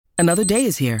Another day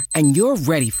is here, and you're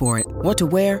ready for it. What to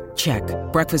wear? Check.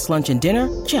 Breakfast, lunch, and dinner?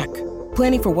 Check.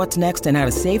 Planning for what's next and how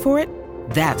to save for it?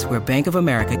 That's where Bank of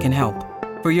America can help.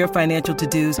 For your financial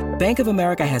to-dos, Bank of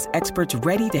America has experts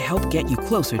ready to help get you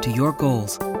closer to your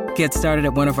goals. Get started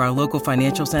at one of our local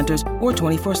financial centers or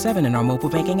 24/7 in our mobile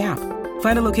banking app.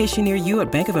 Find a location near you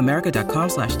at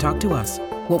bankofamerica.com/talktous.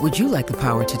 What would you like the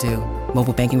power to do?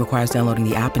 Mobile banking requires downloading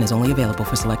the app and is only available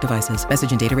for select devices.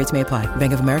 Message and data rates may apply.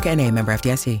 Bank of America N.A., member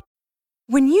FDIC.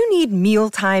 When you need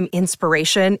mealtime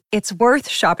inspiration, it's worth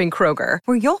shopping Kroger,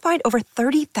 where you'll find over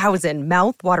 30,000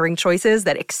 mouth-watering choices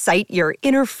that excite your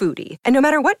inner foodie. And no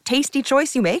matter what tasty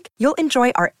choice you make, you'll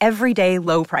enjoy our everyday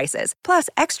low prices, plus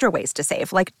extra ways to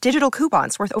save, like digital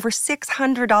coupons worth over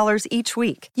 $600 each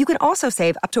week. You can also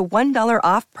save up to $1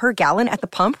 off per gallon at the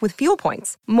pump with fuel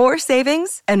points. More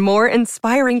savings and more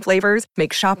inspiring flavors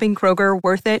make shopping Kroger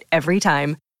worth it every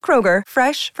time. Kroger,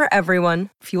 fresh for everyone.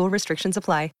 Fuel restrictions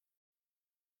apply.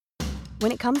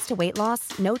 When it comes to weight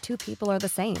loss, no two people are the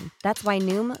same. That's why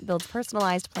Noom builds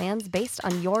personalized plans based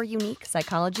on your unique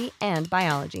psychology and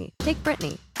biology. Take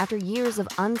Brittany. After years of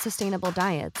unsustainable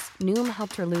diets, Noom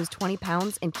helped her lose 20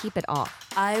 pounds and keep it off.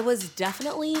 I was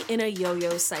definitely in a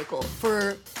yo-yo cycle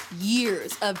for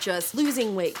years of just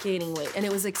losing weight, gaining weight, and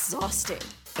it was exhausting.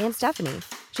 And Stephanie.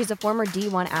 She's a former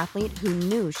D1 athlete who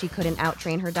knew she couldn't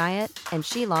out-train her diet, and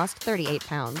she lost 38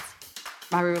 pounds.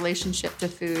 My relationship to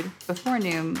food before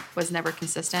Noom was never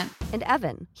consistent. And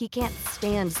Evan, he can't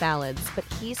stand salads, but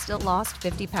he still lost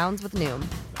 50 pounds with Noom.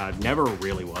 I never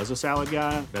really was a salad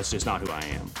guy. That's just not who I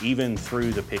am. Even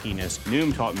through the pickiness,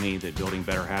 Noom taught me that building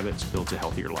better habits builds a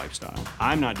healthier lifestyle.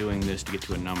 I'm not doing this to get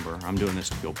to a number. I'm doing this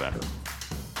to feel better.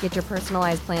 Get your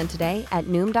personalized plan today at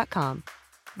Noom.com.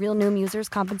 Real Noom users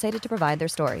compensated to provide their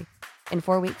story. In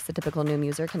 4 weeks, the typical Noom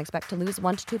user can expect to lose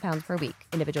 1 to 2 pounds per week.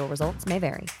 Individual results may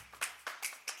vary.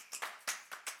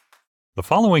 The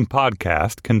following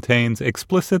podcast contains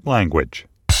explicit language.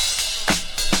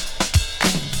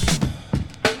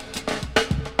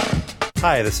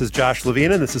 Hi, this is Josh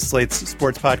Levine, and this is Slate's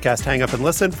sports podcast Hang Up and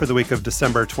Listen for the week of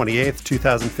December 28th,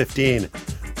 2015.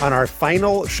 On our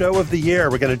final show of the year,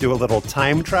 we're going to do a little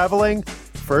time traveling.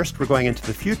 First, we're going into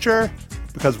the future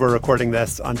because we're recording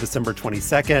this on December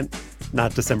 22nd,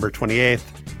 not December 28th,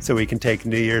 so we can take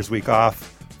New Year's week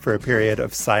off for a period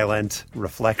of silent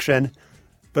reflection.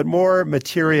 But more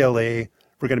materially,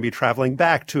 we're going to be traveling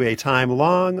back to a time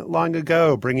long, long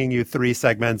ago, bringing you 3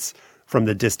 segments from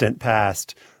the distant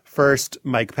past. First,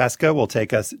 Mike Pesca will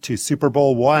take us to Super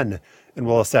Bowl I, and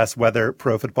we'll assess whether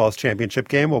pro football's championship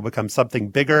game will become something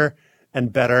bigger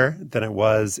and better than it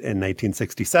was in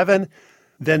 1967.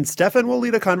 Then Stefan will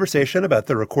lead a conversation about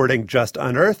the recording just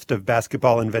unearthed of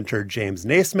basketball inventor James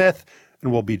Naismith,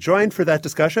 and we'll be joined for that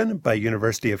discussion by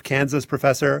University of Kansas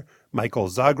professor Michael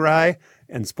Zagrai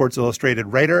and Sports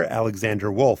Illustrated writer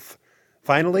Alexander Wolf.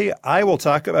 Finally, I will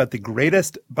talk about the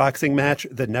greatest boxing match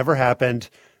that never happened,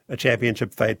 a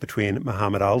championship fight between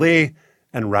Muhammad Ali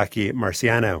and Rocky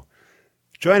Marciano.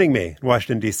 Joining me in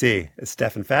Washington, D.C. is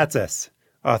Stefan Fatsis,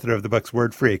 author of the books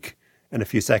Word Freak and A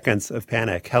Few Seconds of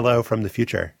Panic. Hello from the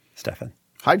future, Stefan.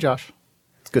 Hi, Josh.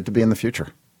 It's good to be in the future.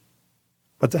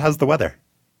 How's the weather?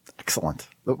 Excellent.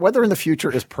 The weather in the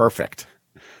future is perfect.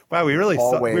 Wow, we really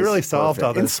solved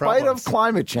all those In spite problems. of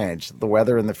climate change, the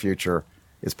weather in the future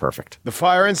is perfect. The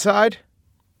fire inside,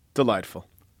 delightful.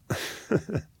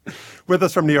 With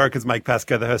us from New York is Mike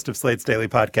Pesca, the host of Slate's daily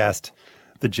podcast,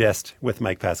 The Gist with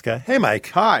Mike Pesca. Hey, Mike.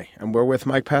 Hi, and we're with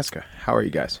Mike Pesca. How are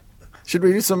you guys? Should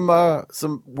we do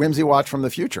some whimsy watch from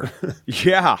the future?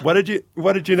 Yeah. What did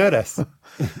you notice?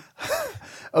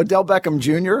 Odell Beckham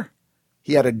Jr.,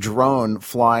 he had a drone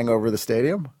flying over the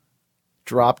stadium,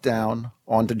 drop down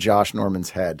onto Josh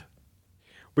Norman's head.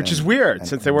 Which is weird,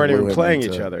 since they weren't even playing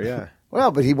each other, yeah.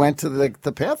 Well, but he went to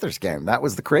the Panthers game. That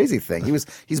was the crazy thing.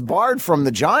 He's barred from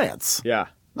the Giants. Yeah.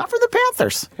 Not for the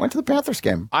Panthers. Went to the Panthers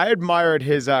game. I admired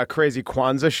his crazy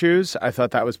Kwanzaa shoes. I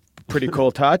thought that was a pretty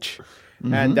cool touch.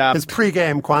 Mm-hmm. And his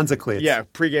pregame Kwanzaa cleats. Yeah,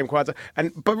 pregame Kwanzaa.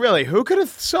 But really, who could have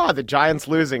saw the Giants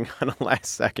losing on a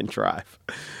last-second drive?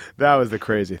 That was the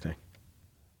crazy thing.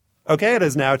 Okay, it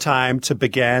is now time to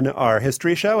begin our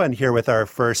history show, and here with our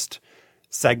first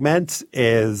segment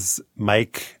is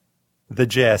Mike the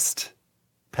Gist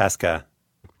Pesca.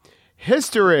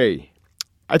 History.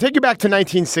 I take you back to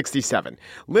 1967.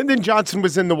 Lyndon Johnson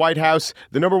was in the White House.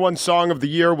 The #1 song of the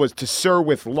year was To Sir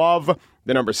with Love.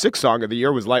 The number 6 song of the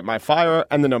year was Light My Fire,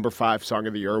 and the number 5 song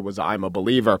of the year was I'm a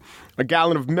Believer. A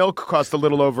gallon of milk cost a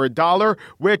little over $1,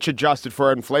 which, adjusted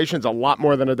for inflation, is a lot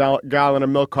more than a gallon of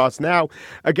milk costs now.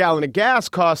 A gallon of gas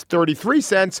cost 33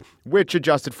 cents, which,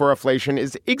 adjusted for inflation,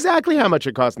 is exactly how much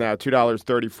it costs now,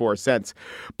 $2.34.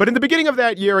 But in the beginning of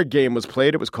that year, a game was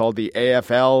played. It was called the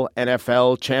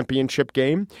AFL-NFL Championship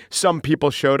Game. Some people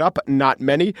showed up, not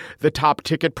many. The top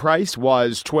ticket price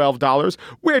was $12,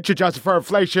 which, adjusted for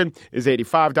inflation, is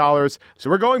 $85. So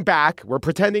we're going back. We're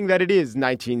pretending that it is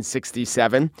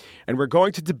 1967, and we're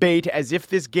going to debate as if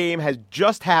this game has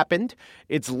just happened.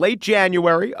 It's late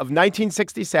January of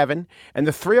 1967, and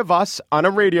the three of us on a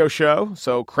radio show,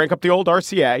 so crank up the old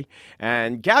RCA,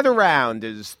 and gather round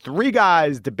as three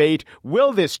guys debate,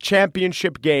 will this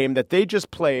championship game that they just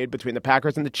played between the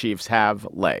Packers and the Chiefs have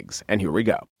legs? And here we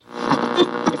go.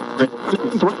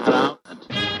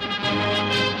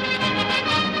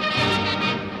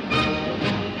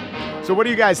 So what do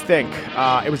you guys think?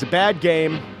 It was a bad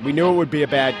game. We knew it would be a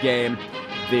bad game.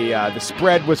 The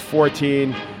spread was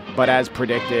 14, but as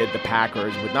predicted, the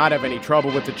Packers would not have any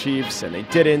trouble with the Chiefs, and they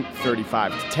didn't,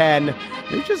 35-10.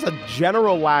 There's just a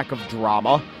general lack of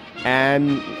drama,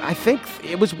 and I think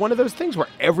it was one of those things where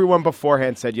everyone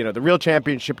beforehand said, you know, the real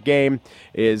championship game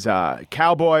is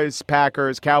Cowboys,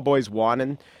 Packers. Cowboys won,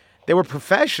 and they were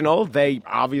professional. They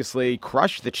obviously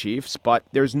crushed the Chiefs, but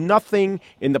there's nothing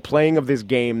in the playing of this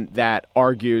game that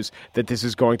argues that this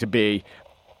is going to be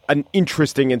an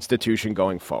interesting institution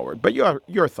going forward. But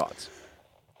your thoughts?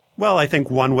 Well, I think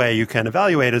one way you can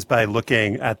evaluate is by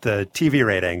looking at the TV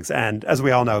ratings. And as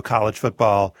we all know, college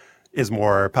football is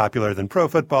more popular than pro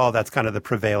football. That's kind of the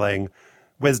prevailing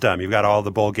wisdom. You've got all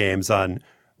the bowl games on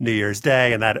New Year's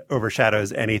Day, and that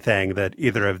overshadows anything that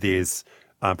either of these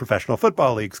professional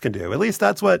football leagues can do. At least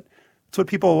that's what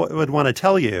people would want to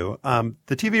tell you.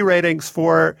 The TV ratings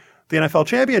for the NFL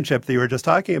championship that you were just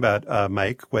talking about,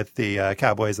 Mike, with the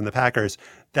Cowboys and the Packers,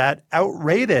 that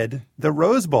outrated the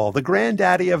Rose Bowl, the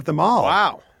granddaddy of them all.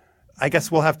 Wow. I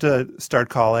guess we'll have to start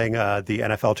calling the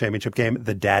NFL championship game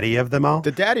the daddy of them all.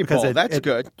 The Daddy Bowl, that's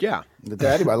good. Yeah. The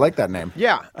Daddy Bowl, I like that name.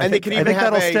 Yeah, and they can even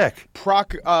have a stick.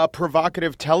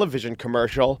 provocative television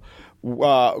commercial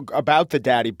about the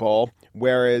Daddy Bowl,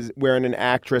 wherein an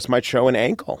actress might show an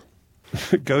ankle.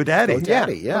 Go Daddy. Go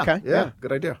Daddy, yeah. Okay. Yeah,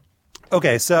 good idea.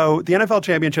 Okay, so the NFL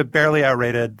championship barely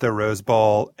outrated the Rose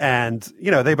Bowl, and, you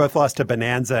know, they both lost to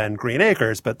Bonanza and Green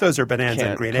Acres, but those are Bonanza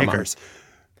and Green Acres.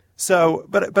 So,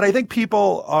 but I think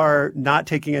people are not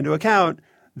taking into account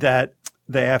that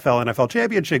the AFL-NFL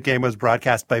championship game was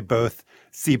broadcast by both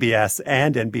CBS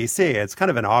and NBC. It's kind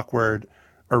of an awkward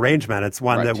arrangement. It's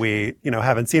one that we,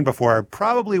 haven't seen before,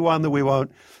 probably one that we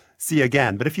won't see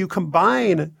again. But if you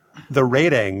combine the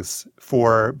ratings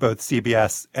for both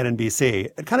CBS and NBC,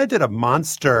 it kind of did a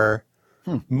monster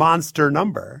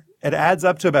number. It adds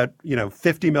up to about,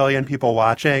 50 million people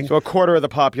watching. So a quarter of the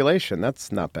population.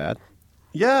 That's not bad.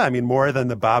 Yeah, I mean, more than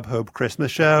the Bob Hope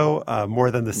Christmas show,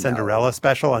 more than the Cinderella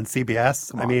special on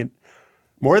CBS. I mean,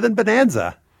 more than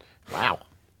Bonanza. Wow.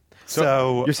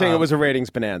 So you're saying it was a ratings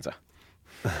bonanza?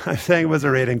 I'm saying it was a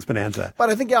ratings bonanza. But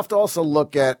I think you have to also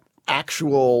look at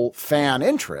actual fan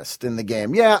interest in the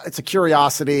game. Yeah, it's a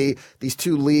curiosity. These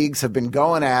two leagues have been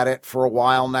going at it for a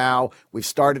while now. We've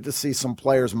started to see some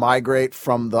players migrate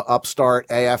from the upstart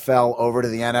AFL over to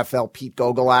the NFL. Pete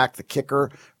Gogolak, the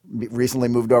kicker, recently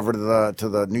moved over to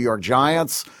the New York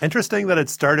Giants. Interesting that it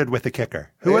started with the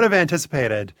kicker. Who would have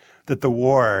anticipated that the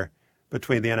war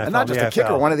between the NFL and not just the a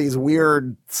kicker, one of these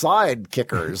weird side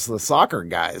kickers, the soccer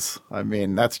guys. I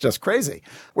mean, that's just crazy.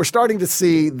 We're starting to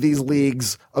see these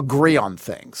leagues agree on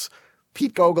things.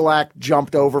 Pete Gogolak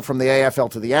jumped over from the AFL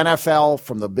to the NFL,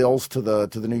 from the Bills to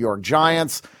the New York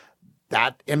Giants.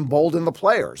 That emboldened the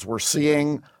players. We're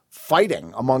seeing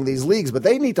fighting among these leagues, but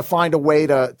they need to find a way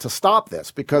to stop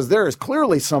this, because there is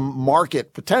clearly some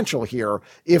market potential here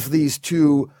if these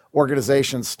two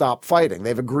organizations stop fighting.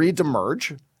 They've agreed to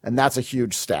merge, and that's a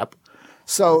huge step.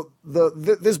 So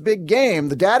this big game,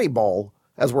 the Daddy Bowl,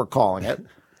 as we're calling it,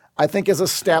 I think is a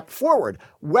step forward.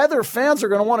 Whether fans are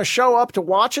going to want to show up to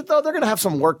watch it, though, they're going to have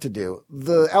some work to do.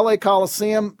 The LA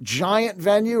Coliseum, giant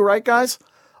venue, right, guys?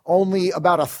 Only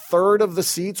about a third of the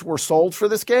seats were sold for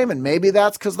this game, and maybe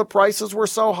that's because the prices were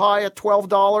so high at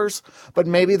 $12, but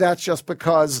maybe that's just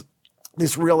because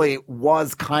this really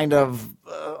was kind of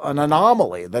an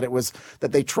anomaly,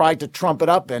 that they tried to trump it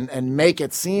up and make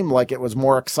it seem like it was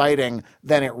more exciting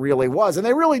than it really was. And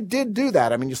they really did do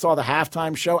that. I mean, you saw the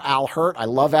halftime show, Al Hurt. I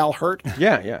love Al Hurt.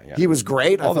 Yeah. He was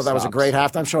great. I thought that was a great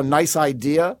halftime show. Nice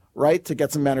idea, right, to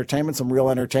get some entertainment, some real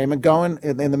entertainment going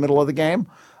in the middle of the game.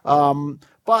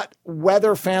 But But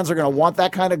whether fans are going to want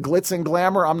that kind of glitz and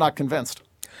glamour, I'm not convinced.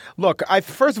 Look,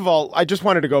 first of all, I just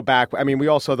wanted to go back. I mean, we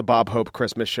all saw the Bob Hope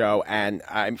Christmas show, and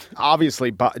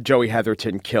obviously Joey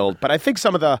Heatherton killed. But I think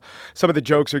some of the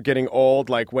jokes are getting old,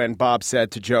 like when Bob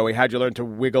said to Joey, "How'd you learn to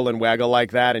wiggle and waggle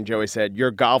like that?" And Joey said,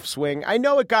 "Your golf swing." I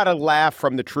know it got a laugh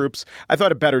from the troops. I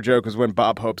thought a better joke was when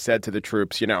Bob Hope said to the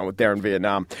troops, there in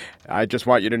Vietnam, "I just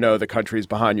want you to know the country's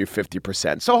behind you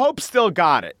 50%. So Hope still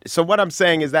got it. So what I'm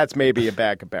saying is that's maybe a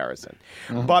bad comparison.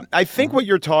 But I think what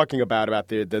you're talking about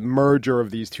the merger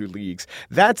of these two leagues,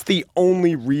 that's the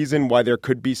only reason why there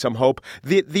could be some hope.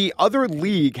 The other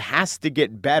league has to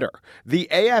get better. The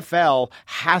AFL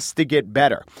has to get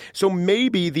better. So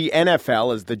maybe the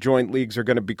NFL, as the joint leagues are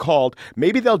going to be called,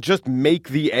 maybe they'll just make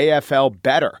the AFL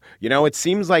better. It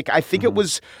seems like I think it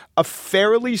was a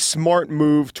fairly smart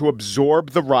move to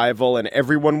absorb the rival and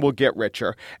everyone will get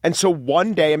richer. And so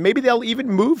one day, and maybe they'll even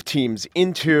move teams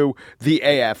into the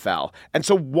AFL. And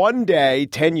so one day,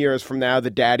 10 years from now,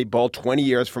 the Daddy Bowl, 20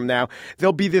 years from now,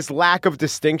 there'll be this lack of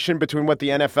distinction between what the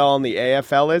NFL and the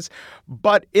AFL is.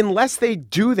 But unless they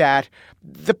do that,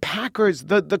 the Packers,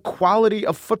 the quality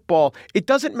of football, it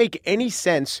doesn't make any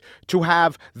sense to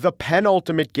have the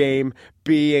penultimate game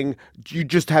being, you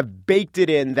just have baked it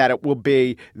in that it will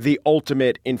be the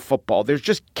ultimate in football. There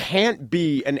just can't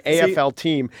be an AFL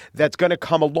team that's going to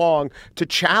come along to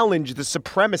challenge the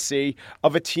supremacy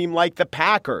of a team like the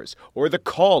Packers or the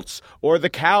Colts or the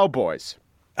Cowboys.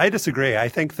 I disagree. I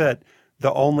think that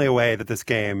the only way that this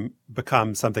game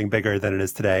becomes something bigger than it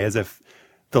is today is if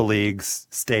the leagues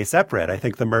stay separate. I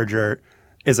think the merger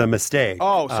is a mistake.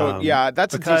 Oh, so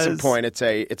that's a decent point. It's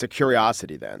a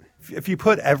curiosity then. If you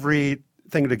put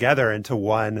everything together into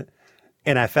one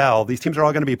NFL, these teams are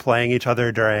all going to be playing each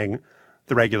other during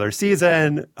the regular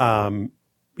season.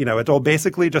 It'll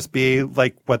basically just be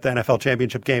like what the NFL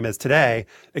championship game is today,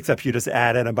 except you just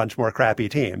add in a bunch more crappy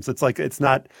teams. It's like, it's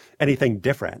not anything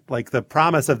different. Like the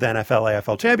promise of the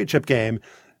NFL-AFL championship game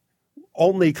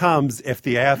only comes if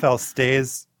the AFL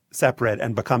stays separate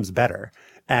and becomes better.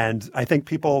 And I think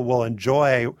people will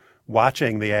enjoy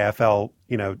watching the AFL,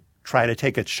 try to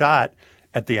take its shot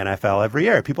at the NFL every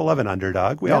year. People love an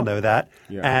underdog. We all know that.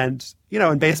 Yeah. And,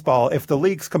 in baseball, if the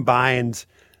leagues combined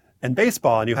in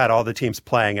baseball and you had all the teams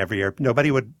playing every year,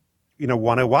 nobody would,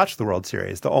 want to watch the World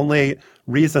Series. The only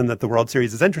reason that the World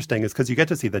Series is interesting is because you get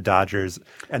to see the Dodgers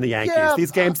and the Yankees.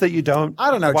 These games that you don't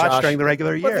watch Josh, during the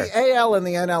regular year. But the AL and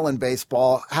the NL in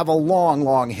baseball have a long,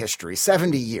 long history,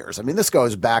 70 years. I mean, this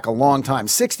goes back a long time,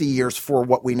 60 years for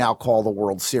what we now call the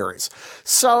World Series.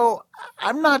 So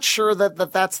I'm not sure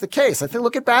that that's the case. I think,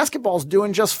 look at basketball's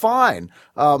doing just fine.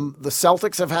 The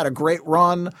Celtics have had a great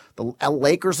run. The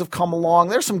Lakers have come along.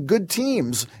 There's some good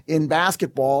teams in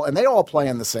basketball, and they all play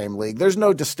in the same league. There's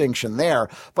no distinction there.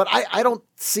 But I don't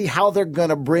see how they're going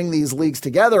to bring these leagues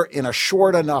together in a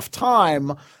short enough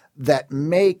time that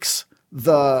makes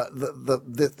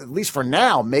the at least for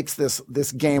now, makes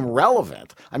this game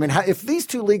relevant. I mean, if these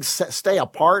two leagues stay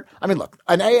apart, I mean, look,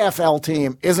 an AFL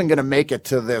team isn't going to make it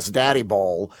to this Daddy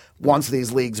Bowl once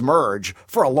these leagues merge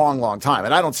for a long, long time.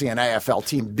 And I don't see an AFL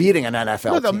team beating an NFL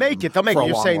team. No, they'll make it. They'll make it.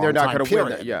 You're saying they're not going to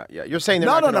win it. Yeah. You're saying they're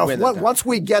not going to win it. Once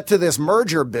we get to this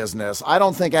merger business, I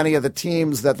don't think any of the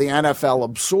teams that the NFL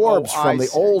absorbs from the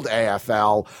old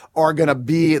AFL are going to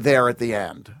be there at the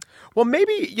end. Well,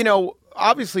 maybe,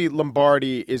 obviously,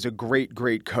 Lombardi is a great,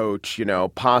 great coach,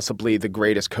 possibly the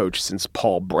greatest coach since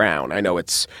Paul Brown. I know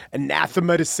it's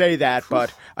anathema to say that,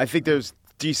 but I think there's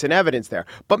decent evidence there.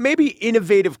 But maybe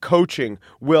innovative coaching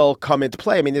will come into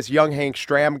play. I mean, this young Hank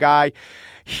Stram guy,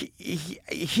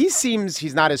 he seems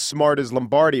he's not as smart as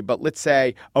Lombardi, but let's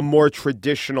say a more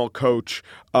traditional coach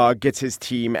gets his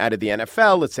team out of the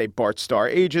NFL. Let's say Bart Starr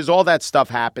ages. All that stuff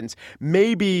happens.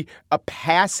 Maybe a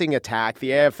passing attack. The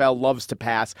AFL loves to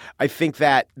pass. I think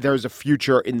that there's a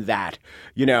future in that.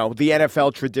 The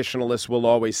NFL traditionalists will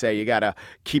always say you got to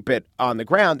keep it on the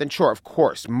ground. And sure, of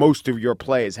course, most of your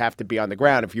plays have to be on the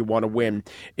ground if you want to win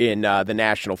in the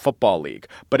National Football League.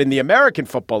 But in the American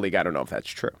Football League, I don't know if that's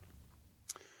true.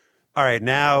 All right.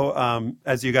 Now,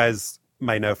 as you guys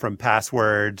might know from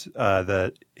Password,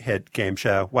 the hit game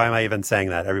show. Why am I even saying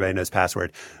that? Everybody knows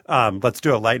Password. Let's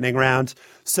do a lightning round.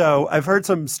 So I've heard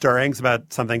some stirrings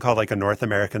about something called like a North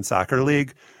American Soccer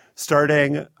League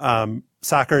starting.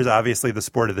 Soccer is obviously the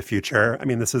sport of the future. I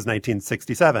mean, this is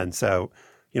 1967. So,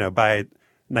 by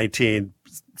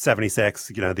 1976,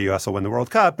 the U.S. will win the World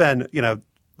Cup. And,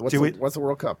 what's the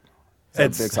World Cup?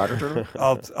 It's a big soccer tournament?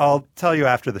 I'll tell you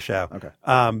after the show. Okay.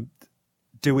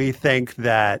 Do we think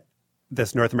that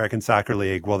this North American Soccer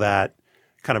League, will that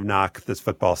kind of knock this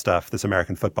football stuff, this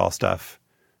American football stuff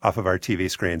off of our TV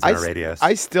screens and our radios.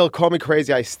 I still, call me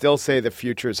crazy, I still say the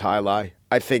future is highlight.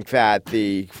 I think that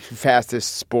the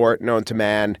fastest sport known to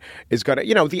man is going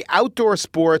to, the outdoor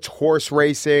sports, horse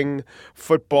racing,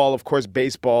 football, of course,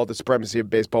 baseball, the supremacy of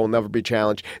baseball will never be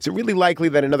challenged. Is it really likely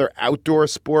that another outdoor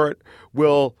sport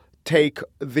will take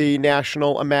the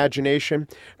national imagination?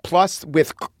 Plus,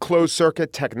 with closed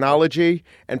circuit technology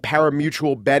and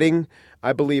pari-mutuel betting,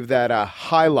 I believe that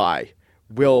highlight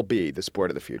will be the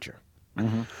sport of the future.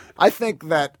 Mm-hmm. I think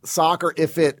that soccer,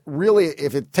 if it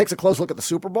takes a close look at the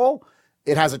Super Bowl,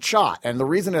 it has a shot. And the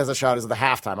reason it has a shot is the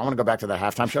halftime. I want to go back to the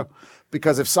halftime show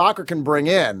because if soccer can bring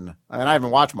in, and I haven't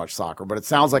watched much soccer, but it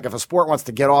sounds like if a sport wants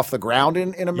to get off the ground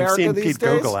in America You've seen these Pete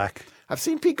days. Gogolak. I've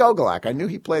seen Pete Gogolak. I knew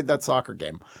he played that soccer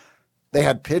game. They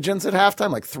had pigeons at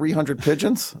halftime, like 300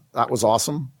 pigeons. That was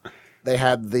awesome. They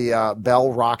had the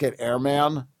Bell Rocket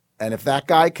Airman. And if that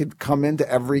guy could come into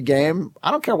every game,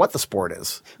 I don't care what the sport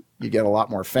is, you get a lot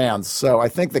more fans. So I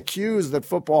think the cues that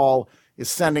football is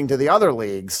sending to the other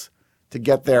leagues to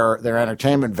get their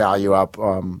entertainment value up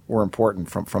were important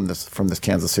from this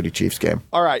Kansas City Chiefs game.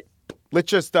 All right.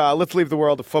 Let's leave the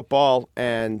world of football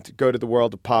and go to the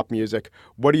world of pop music.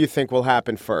 What do you think will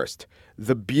happen first?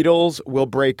 The Beatles will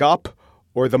break up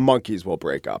or the Monkees will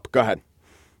break up? Go ahead.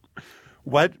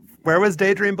 Where was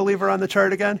Daydream Believer on the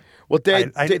chart again? Well,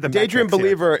 I need the Daydream metrics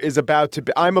Believer is about to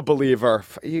be. I'm a believer.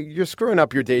 You're screwing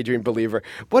up your Daydream Believer.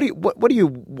 What are you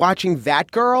watching?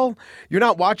 That girl? You're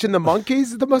not watching the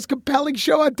Monkees? The most compelling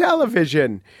show on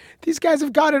television. These guys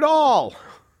have got it all.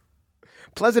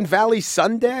 Pleasant Valley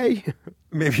Sunday.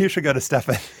 Maybe you should go to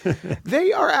Stefan.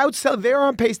 They're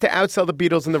on pace to outsell the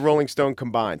Beatles and the Rolling Stone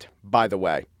combined. By the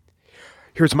way,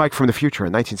 here's Mike from the future.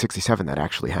 In 1967, that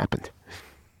actually happened.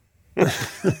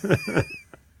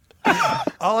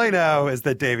 All I know is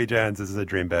that Davy Jones is a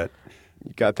dreamboat.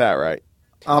 You got that right.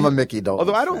 I'm a Mickey Dolenz.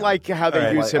 Although I don't like how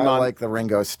they use him I on. like the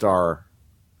Ringo Starr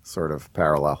sort of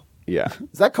parallel. Yeah.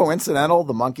 Is that coincidental,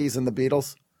 the Monkees and the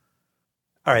Beatles?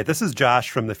 All right, this is Josh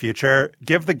from the future.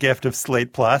 Give the gift of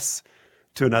Slate Plus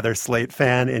to another Slate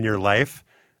fan in your life,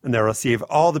 and they'll receive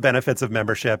all the benefits of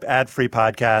membership, ad-free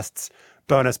podcasts,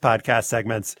 bonus podcast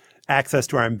segments, access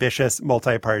to our ambitious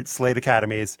multi-part Slate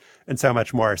Academies, and so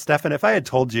much more. Stefan, if I had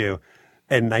told you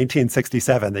in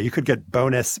 1967 that you could get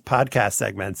bonus podcast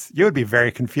segments, you would be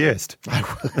very confused. I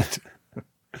would.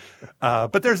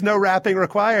 But there's no wrapping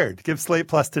required. Give Slate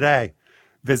Plus today.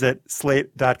 Visit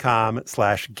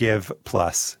slate.com/give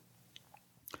plus.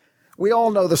 We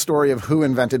all know the story of who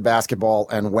invented basketball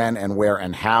and when and where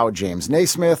and how. James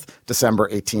Naismith, December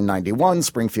 1891,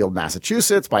 Springfield,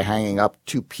 Massachusetts, by hanging up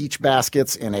 2 peach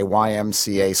baskets in a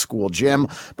YMCA school gym.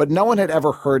 But no one had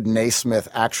ever heard Naismith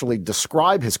actually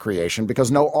describe his creation because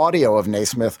no audio of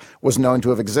Naismith was known to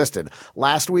have existed.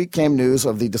 Last week came news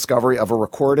of the discovery of a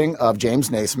recording of James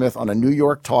Naismith on a New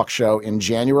York talk show in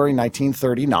January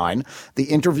 1939. The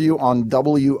interview on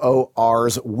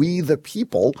WOR's We the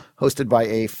People, hosted by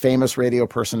a famous radio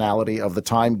personality of the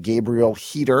time, Gabriel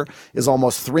Heater, is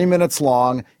almost 3 minutes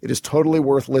long. It is totally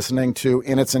worth listening to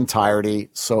in its entirety,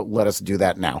 so let us do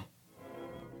that now.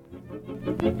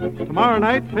 Tomorrow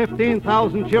night,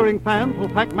 15,000 cheering fans will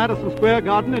pack Madison Square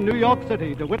Garden in New York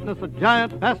City to witness a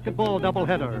giant basketball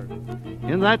doubleheader.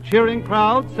 In that cheering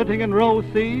crowd, sitting in row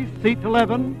C, seat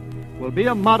 11, will be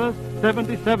a modest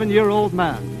 77-year-old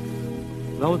man.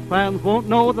 Those fans won't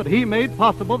know that he made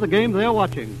possible the game they're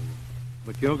watching.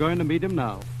 But you're going to meet him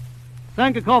now.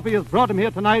 Sanger Coffee has brought him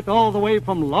here tonight all the way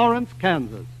from Lawrence,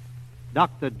 Kansas.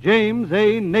 Dr. James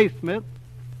A. Naismith,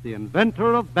 the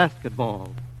inventor of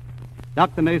basketball.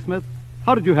 Dr. Naismith,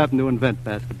 how did you happen to invent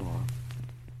basketball?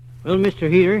 Well, Mr.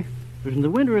 Heater, it was in the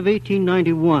winter of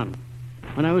 1891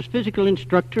 when I was physical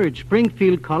instructor at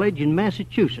Springfield College in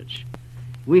Massachusetts.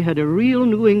 We had a real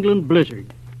New England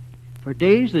blizzard. For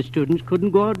days, the students couldn't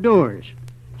go outdoors,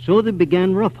 so they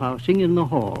began roughhousing in the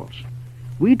halls.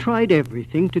 We tried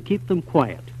everything to keep them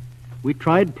quiet. We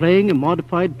tried playing a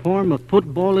modified form of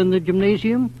football in the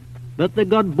gymnasium, but they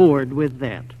got bored with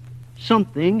that.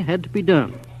 Something had to be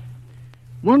done.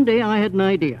 One day I had an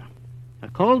idea. I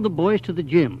called the boys to the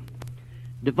gym,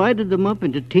 divided them up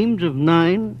into teams of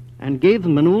 9, and gave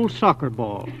them an old soccer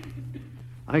ball.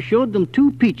 I showed them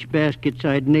 2 peach baskets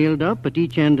I'd nailed up at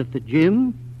each end of the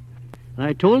gym, and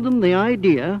I told them the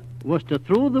idea was to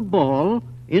throw the ball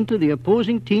into the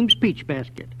opposing team's peach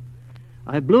basket.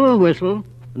 I blew a whistle,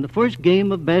 and the first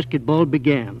game of basketball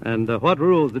began. And what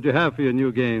rules did you have for your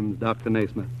new games, Dr.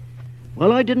 Naismith?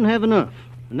 Well, I didn't have enough,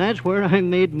 and that's where I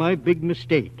made my big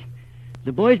mistake.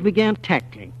 The boys began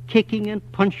tackling, kicking, and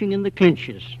punching in the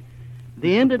clinches.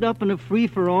 They ended up in a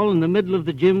free-for-all in the middle of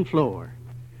the gym floor.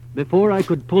 Before I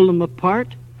could pull them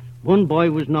apart, One boy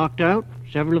was knocked out,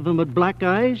 several of them had black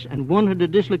eyes, and one had a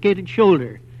dislocated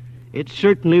shoulder. It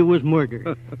certainly was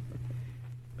murder.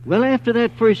 Well, after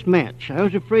that first match, I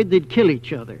was afraid they'd kill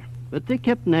each other, but they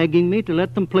kept nagging me to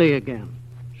let them play again.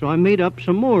 So I made up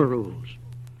some more rules.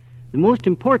 The most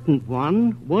important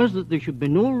one was that there should be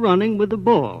no running with the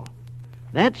ball.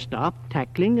 That stopped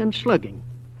tackling and slugging.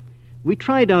 We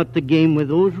tried out the game with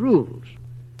those rules,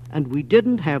 and we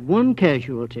didn't have one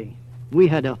casualty. We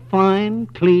had a fine,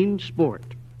 clean sport.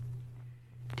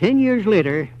 10 years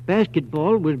later,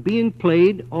 basketball was being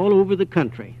played all over the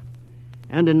country.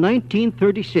 And in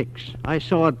 1936, I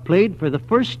saw it played for the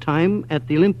first time at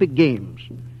the Olympic Games.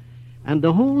 And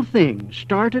the whole thing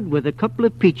started with a couple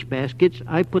of peach baskets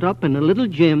I put up in a little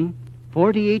gym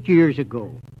 48 years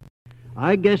ago.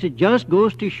 I guess it just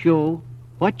goes to show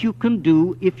what you can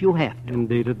do if you have to.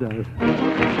 Indeed it does.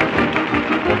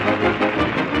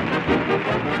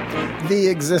 The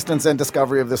existence and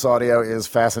discovery of this audio is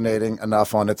fascinating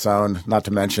enough on its own, not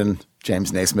to mention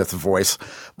James Naismith's voice.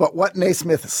 But what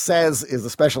Naismith says is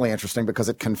especially interesting because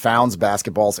it confounds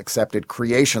basketball's accepted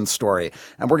creation story.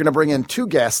 And we're going to bring in two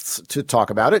guests to talk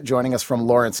about it. Joining us from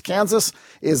Lawrence, Kansas,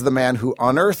 is the man who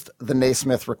unearthed the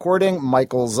Naismith recording,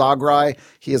 Michael Zagrai.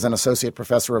 He is an associate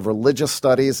professor of religious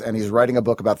studies, and he's writing a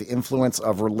book about the influence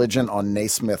of religion on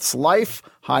Naismith's life.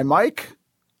 Hi, Mike.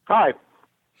 Hi.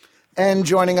 And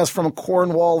joining us from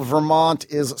Cornwall, Vermont,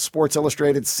 is Sports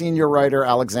Illustrated senior writer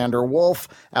Alexander Wolf.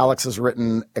 Alex has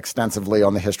written extensively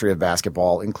on the history of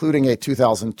basketball, including a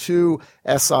 2002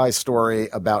 SI story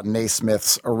about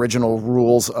Naismith's original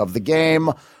rules of the game.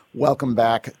 Welcome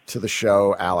back to the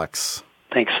show, Alex.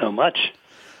 Thanks so much.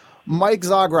 Mike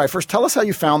Zagrai, first tell us how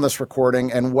you found this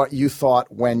recording and what you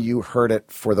thought when you heard it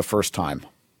for the first time.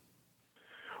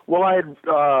 Well, I had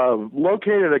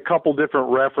located a couple different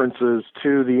references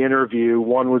to the interview.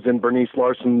 One was in Bernice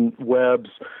Larson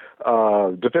Webb's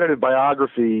definitive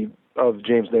biography of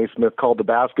James Naismith called The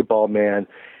Basketball Man,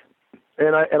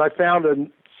 and I found a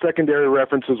secondary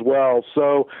reference as well.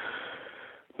 So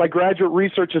my graduate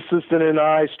research assistant and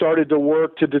I started to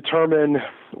work to determine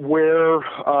where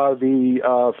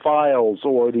the files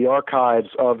or the archives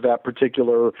of that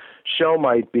particular show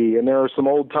might be, and there are some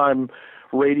old-time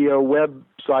radio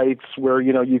websites where,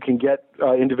 you can get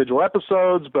individual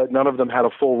episodes, but none of them had a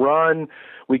full run.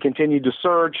 We continued to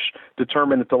search,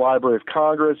 determined that the Library of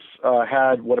Congress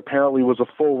had what apparently was a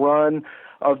full run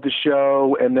of the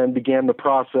show, and then began the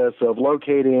process of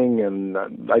locating and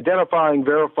identifying,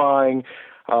 verifying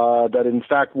that in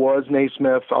fact was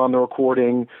Naismith on the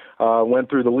recording, went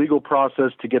through the legal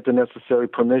process to get the necessary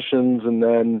permissions, and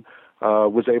then I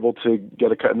was able to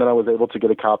get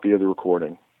a copy of the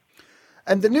recording.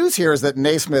 And the news here is that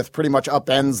Naismith pretty much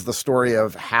upends the story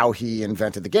of how he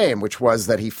invented the game, which was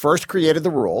that he first created the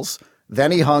rules,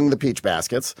 then he hung the peach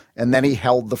baskets, and then he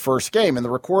held the first game. In the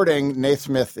recording,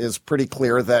 Naismith is pretty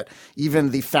clear that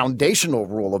even the foundational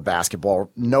rule of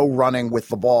basketball, no running with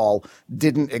the ball,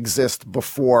 didn't exist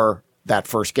before that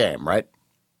first game, right?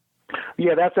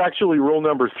 Yeah, that's actually rule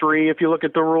number 3 if you look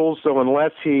at the rules. So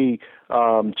unless he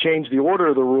changed the order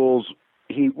of the rules,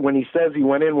 when he says he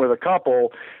went in with a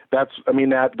couple, that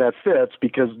fits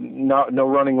because no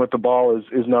running with the ball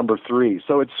is number 3.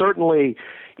 So it certainly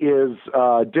is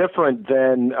different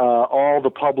than all the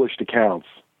published accounts.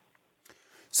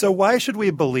 So why should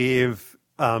we believe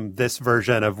this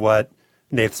version of what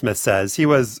Naismith says? He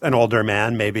was an older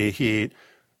man. Maybe he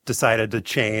decided to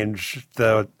change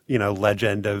the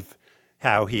legend of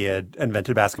how he had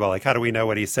invented basketball. Like, how do we know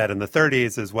what he said in the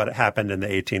 30s is what happened in the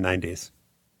 1890s?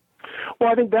 Well,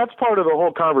 I think that's part of the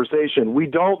whole conversation. We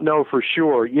don't know for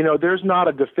sure. There's not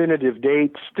a definitive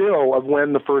date still of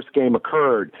when the first game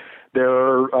occurred.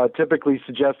 There are typically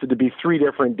suggested to be 3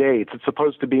 different dates. It's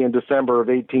supposed to be in December of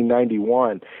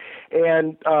 1891.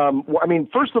 And,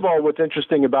 first of all, what's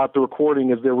interesting about the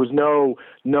recording is there was no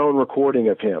known recording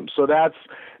of him. So that's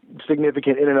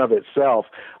significant in and of itself.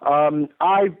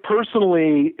 I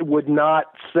personally would not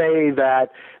say that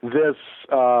this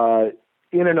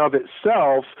in and of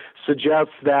itself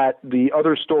suggests that the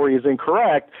other story is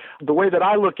incorrect. The way that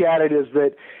I look at it is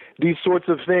that these sorts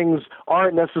of things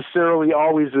aren't necessarily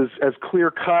always as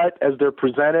clear-cut as they're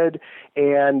presented,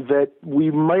 and that we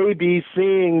may be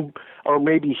seeing, or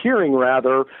maybe hearing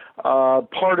rather,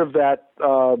 part of that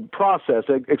process,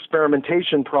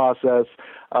 experimentation process,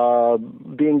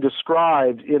 being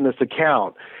described in this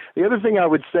account. The other thing I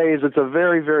would say is it's a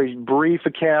very, very brief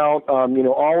account.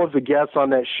 All of the guests on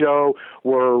that show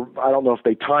were, I don't know if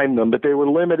they timed them, but they were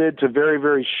limited to very,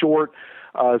 very short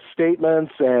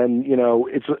statements, and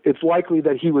it's likely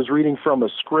that he was reading from a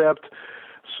script.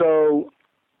 So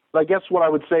I guess what I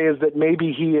would say is that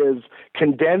maybe he is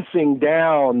condensing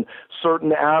down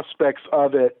certain aspects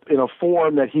of it in a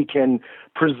form that he can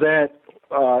present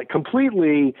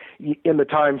completely in the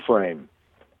time frame.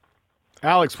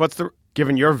 Alex,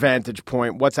 given your vantage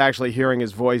point, what's actually hearing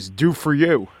his voice do for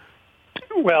you?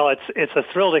 Well, it's a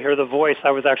thrill to hear the voice.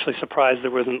 I was actually surprised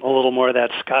there wasn't a little more of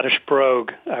that Scottish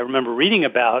brogue I remember reading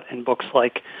about in books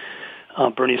like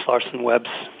Bernice Larson Webb's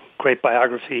great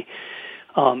biography.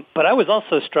 But I was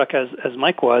also struck, as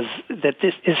Mike was, that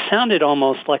it sounded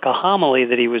almost like a homily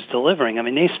that he was delivering. I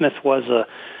mean, Naismith was a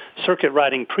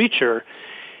circuit-riding preacher,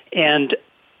 and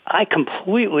I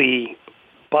completely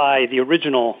buy the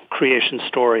original creation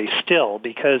story still,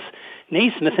 because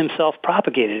Naismith himself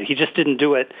propagated it. He just didn't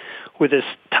do it with this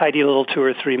tidy little 2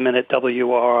 or 3 minute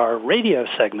WRR radio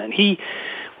segment. He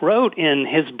wrote in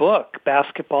his book,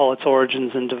 Basketball, Its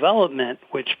Origins and Development,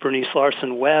 which Bernice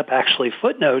Larson Webb actually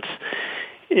footnotes,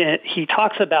 he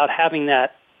talks about having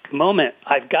that moment,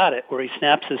 I've got it, where he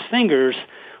snaps his fingers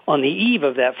on the eve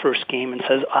of that first game and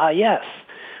says, yes,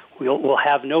 we'll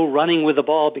have no running with the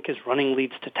ball because running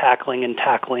leads to tackling, and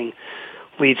tackling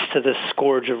leads to the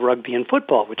scourge of rugby and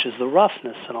football, which is the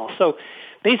roughness and all. So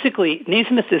basically,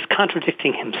 Naismith is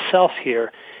contradicting himself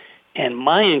here, and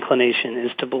my inclination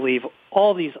is to believe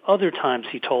all these other times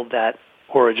he told that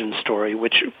origin story,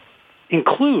 which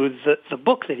includes the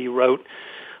book that he wrote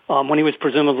when he was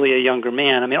presumably a younger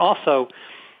man. I mean, also,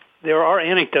 there are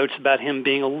anecdotes about him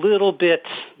being a little bit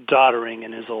doddering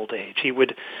in his old age. He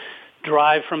would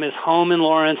drive from his home in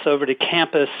Lawrence over to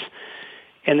campus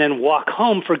and then walk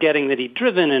home forgetting that he'd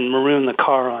driven and maroon the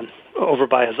car over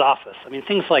by his office. I mean,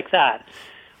 things like that,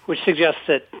 which suggests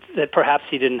that perhaps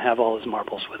he didn't have all his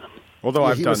marbles with him. Although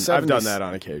I've done that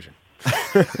on occasion.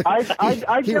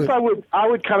 I guess I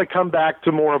would kind of come back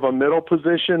to more of a middle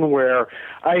position where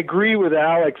I agree with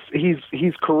Alex.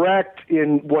 He's correct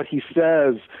in what he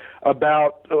says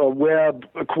about Webb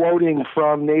quoting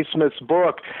from Naismith's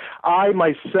book. I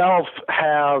myself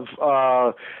have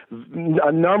a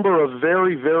number of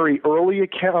very, very early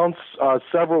accounts,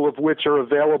 several of which are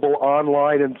available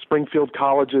online in Springfield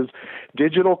College's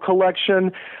digital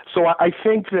collection. So I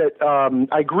think that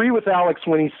I agree with Alex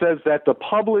when he says that the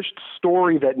published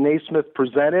story that Naismith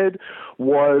presented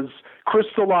was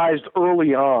crystallized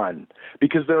early on,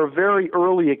 because there are very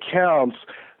early accounts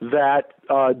that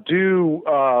do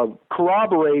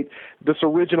corroborate this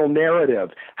original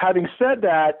narrative. Having said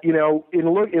that,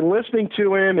 in listening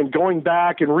to him and going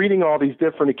back and reading all these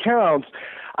different accounts,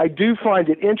 I do find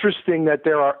it interesting that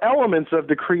there are elements of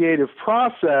the creative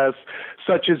process,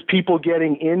 such as people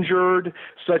getting injured,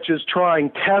 such as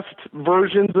trying test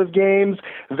versions of games,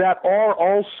 that are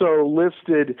also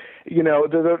listed,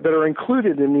 that are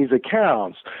included in these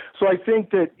accounts. So I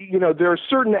think that, there are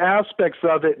certain aspects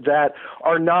of it that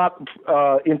are not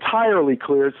entirely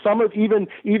clear.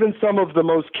 Even some of the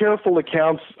most careful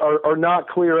accounts are not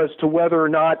clear as to whether or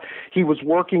not he was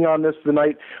working on this the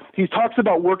night. He talks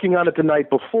about working on it the night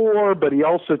before, but he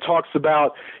also talks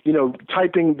about,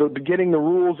 getting the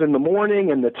rules in the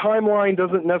morning, and the timeline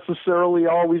doesn't necessarily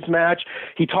always match.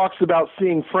 He talks about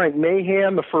seeing Frank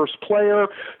Mahan, the first player,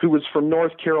 who was from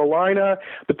North Carolina,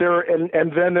 but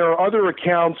then there are other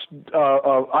accounts,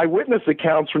 eyewitness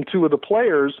accounts from two of the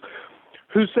players,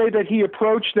 who say that he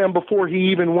approached them before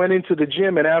he even went into the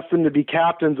gym and asked them to be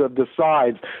captains of the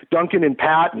sides, Duncan and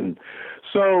Patton.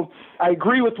 So I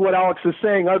agree with what Alex is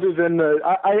saying, other than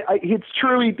it's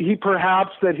true he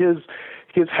perhaps that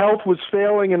his health was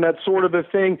failing and that sort of a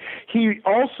thing. He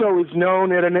also is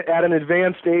known at an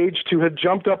advanced age to have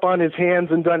jumped up on his hands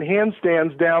and done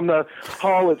handstands down the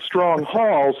hall at Strong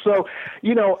Hall. So,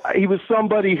 he was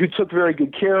somebody who took very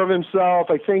good care of himself.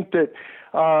 I think that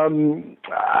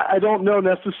I don't know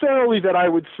necessarily that I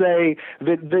would say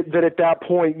that at that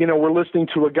point, we're listening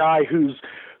to a guy who's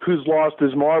lost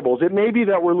his marbles. It may be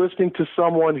that we're listening to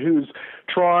someone who's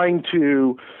trying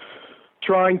to,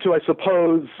 I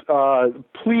suppose,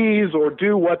 please or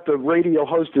do what the radio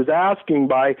host is asking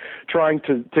by trying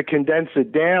to condense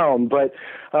it down. But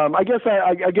I guess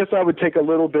I would take a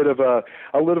little bit of a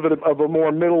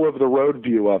more middle of the road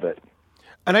view of it.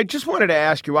 And I just wanted to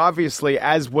ask you, obviously,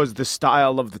 as was the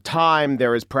style of the time,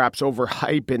 there is perhaps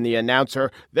overhype in the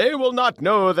announcer. They will not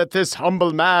know that this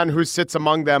humble man who sits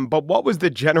among them. But what was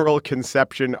the general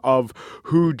conception of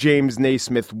who James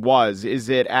Naismith was? Was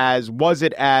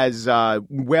it as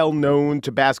well known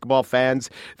to basketball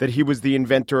fans that he was the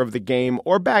inventor of the game?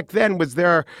 Or back then, was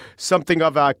there something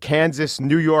of a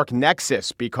Kansas-New York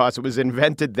nexus because it was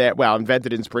invented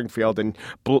in Springfield and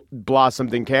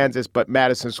blossomed in Kansas, but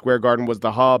Madison Square Garden was the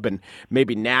a hub, and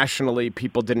maybe nationally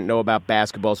people didn't know about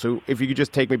basketball. So if you could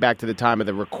just take me back to the time of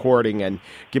the recording and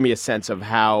give me a sense of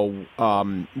how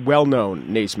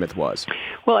well-known Naismith was.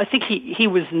 Well, I think he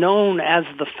was known as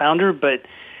the founder, but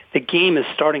the game is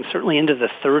starting certainly into the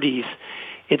 30s.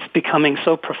 It's becoming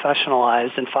so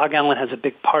professionalized, and Fog Allen has a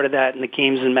big part of that in the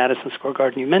games in Madison Square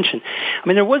Garden you mentioned. I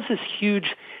mean, there was this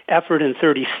huge effort in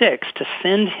 36 to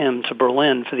send him to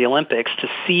Berlin for the Olympics to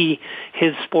see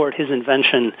his sport, his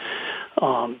invention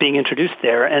being introduced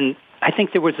there. And I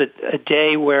think there was a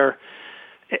day where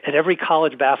at every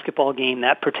college basketball game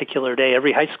that particular day,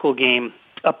 every high school game,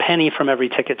 a penny from every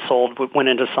ticket sold went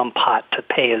into some pot to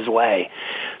pay his way.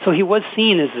 So he was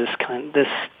seen as this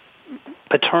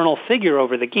paternal figure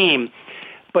over the game,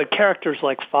 but characters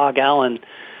like Fog Allen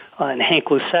and Hank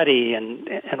Lucetti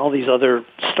and all these other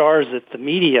stars that the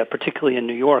media, particularly in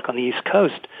New York on the East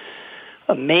Coast,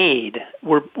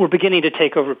 were beginning to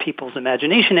take over people's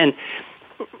imagination. And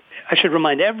I should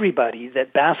remind everybody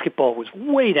that basketball was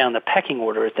way down the pecking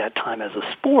order at that time as a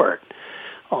sport.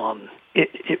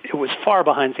 It was far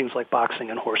behind things like boxing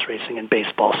and horse racing and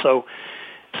baseball. So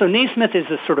Naismith is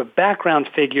a sort of background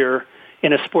figure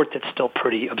in a sport that's still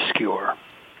pretty obscure.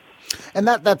 And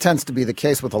that tends to be the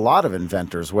case with a lot of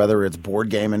inventors, whether it's board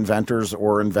game inventors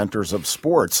or inventors of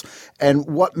sports. And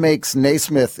what makes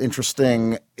Naismith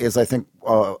interesting is, I think,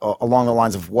 along the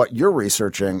lines of what you're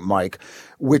researching, Mike,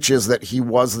 which is that he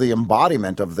was the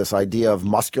embodiment of this idea of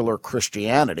muscular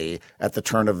Christianity at the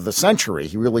turn of the century.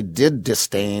 He really did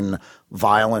disdain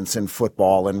violence in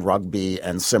football and rugby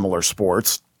and similar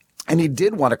sports. And he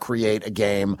did want to create a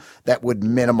game that would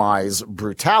minimize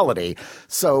brutality.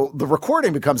 So the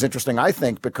recording becomes interesting, I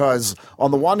think, because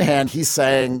on the one hand, he's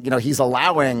saying, he's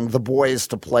allowing the boys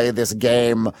to play this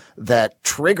game that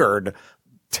triggered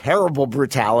terrible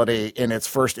brutality in its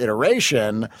first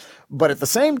iteration. But at the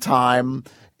same time,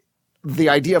 the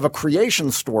idea of a creation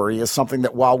story is something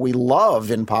that, while we love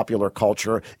in popular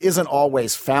culture, isn't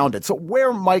always founded. So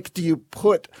where, Mike, do you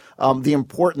put the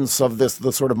importance of the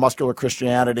sort of muscular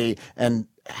Christianity and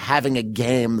having a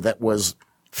game that was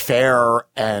fair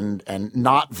and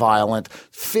not violent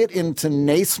fit into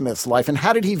Naismith's life? And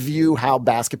how did he view how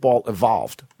basketball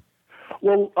evolved?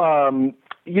 Well,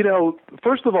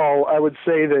 first of all, I would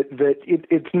say that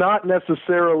it's not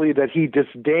necessarily that he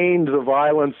disdained the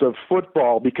violence of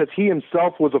football, because he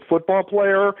himself was a football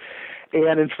player.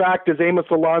 And in fact, as Amos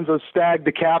Alonzo Stagg,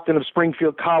 the captain of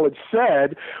Springfield College,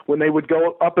 said, when they would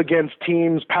go up against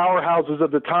teams, powerhouses of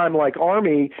the time like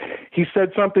Army, he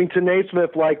said something to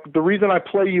Naismith like, "The reason I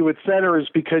play you at center is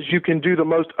because you can do the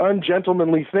most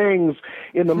ungentlemanly things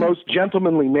in the most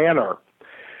gentlemanly manner."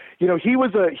 He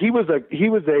was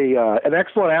an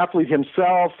excellent athlete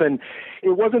himself, and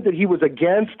it wasn't that he was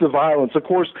against the violence. Of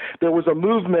course, there was a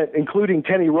movement, including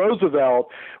Teddy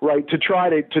Roosevelt, right, to try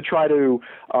to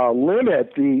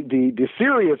limit the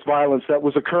serious violence that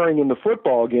was occurring in the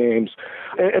football games.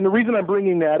 And the reason I'm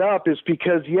bringing that up is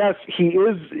because, yes, he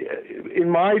is, in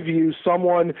my view,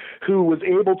 someone who was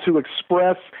able to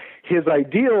express his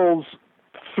ideals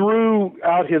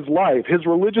throughout his life. His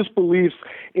religious beliefs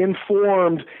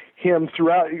informed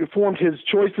his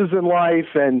choices in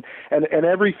life and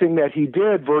everything that he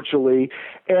did virtually.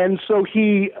 And so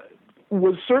he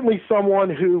was certainly someone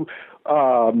who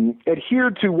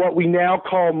adhered to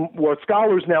what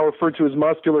scholars now refer to as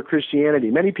muscular Christianity.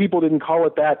 Many people didn't call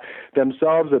it that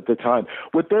themselves at the time.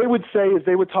 What they would say is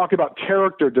they would talk about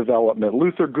character development.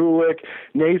 Luther Gulick,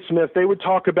 Naismith, they would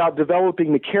talk about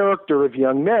developing the character of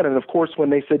young men. And of course,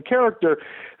 when they said character,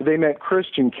 they meant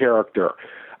Christian character.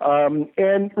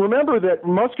 And remember that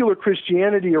muscular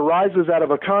Christianity arises out of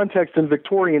a context in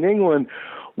Victorian England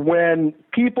when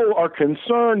people are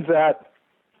concerned that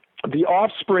the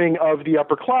offspring of the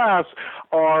upper class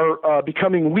are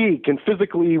becoming weak and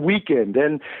physically weakened.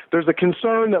 And there's a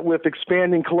concern that with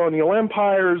expanding colonial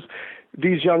empires,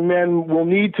 these young men will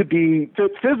need to be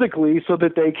fit physically so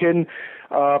that they can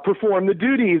perform the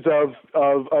duties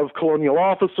of colonial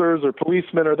officers or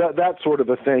policemen or that sort of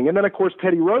a thing. And then, of course,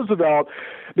 Teddy Roosevelt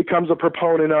becomes a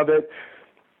proponent of it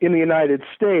in the United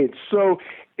States. So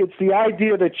it's the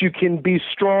idea that you can be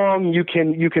strong, you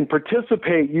can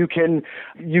participate, you can,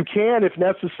 if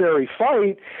necessary,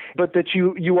 fight, but that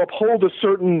you uphold a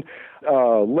certain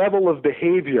level of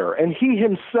behavior. And he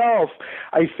himself,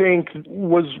 I think,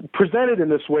 was presented in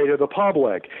this way to the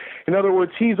public. In other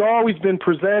words, he's always been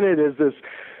presented as this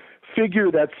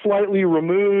figure that's slightly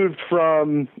removed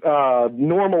from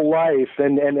normal life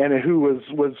and who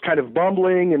was kind of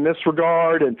bumbling in this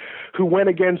regard and who went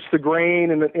against the grain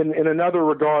in another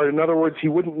regard. In other words, he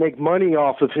wouldn't make money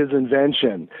off of his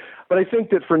invention. But I think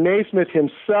that for Naismith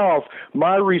himself,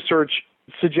 my research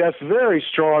suggests very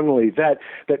strongly that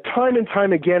time and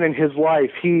time again in his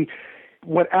life, he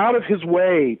went out of his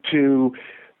way to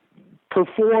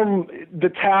perform the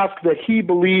task that he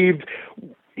believed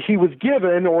he was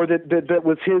given, or that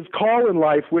was his call in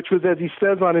life, which was, as he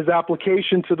says on his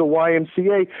application to the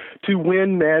YMCA, to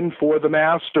win men for the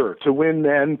master, to win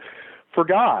men for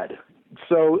God.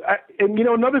 So,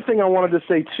 another thing I wanted to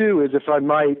say too is, if I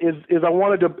might, is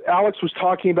Alex was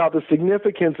talking about the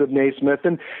significance of Naismith,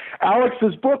 and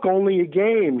Alex's book, Only a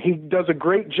Game, he does a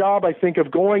great job, I think,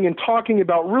 of going and talking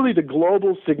about really the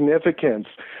global significance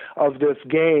of this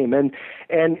game. And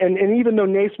even though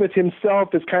Naismith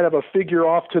himself is kind of a figure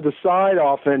off to the side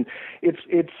often,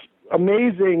 it's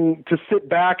amazing to sit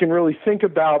back and really think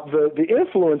about the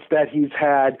influence that he's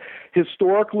had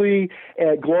historically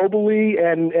and globally,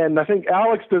 and I think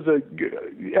Alex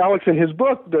in his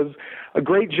book does a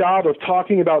great job of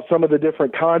talking about some of the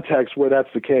different contexts where that's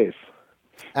the case.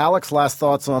 Alex, last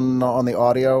thoughts on the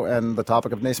audio and the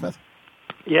topic of Naismith?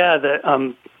 Yeah,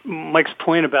 Mike's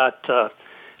point about how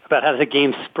the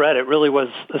game spread, it really was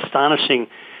astonishing.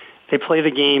 They play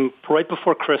the game right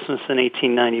before Christmas in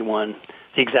 1891.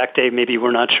 The exact day maybe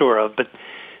we're not sure of, but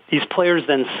these players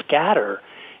then scatter,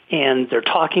 and they're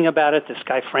talking about it. This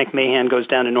guy, Frank Mahan, goes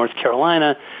down to North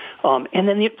Carolina, and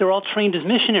then they're all trained as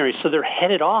missionaries, so they're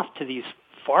headed off to these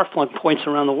far-flung points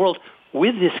around the world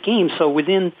with this game. So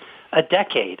within a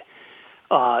decade,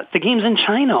 the game's in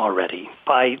China already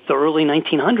by the early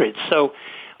 1900s. So,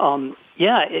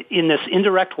 in this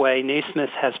indirect way, Naismith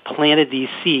has planted these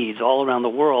seeds all around the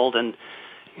world, and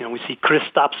we see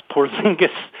Kristaps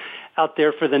Porzingis out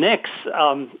there for the Knicks,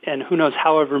 and who knows,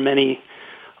 however many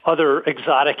other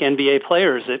exotic NBA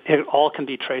players. It all can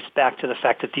be traced back to the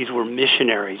fact that these were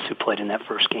missionaries who played in that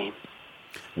first game.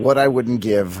 What I wouldn't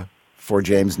give for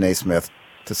James Naismith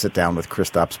to sit down with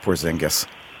Kristaps Porzingis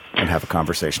and have a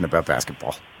conversation about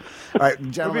basketball. All right,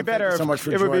 gentlemen, thank you so much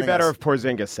for joining us. It would be better if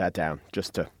Porzingis sat down,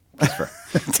 just to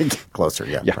get closer.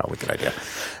 Yeah, probably a good idea.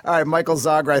 All right, Michael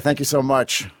Zagrai, thank you so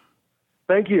much.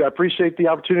 Thank you. I appreciate the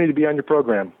opportunity to be on your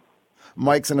program.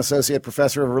 Mike's an associate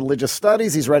professor of religious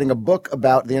studies. He's writing a book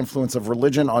about the influence of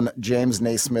religion on James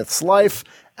Naismith's life.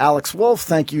 Alex Wolf,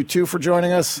 thank you, too, for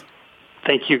joining us.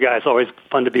 Thank you, guys. Always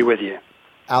fun to be with you.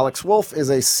 Alex Wolf is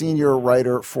a senior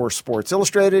writer for Sports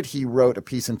Illustrated. He wrote a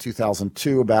piece in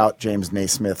 2002 about James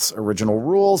Naismith's original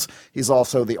rules. He's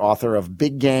also the author of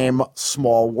Big Game,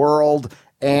 Small World,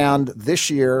 and this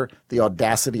year, The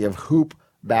Audacity of Hoop,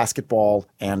 Basketball,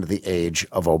 and the Age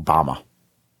of Obama.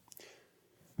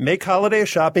 Make holiday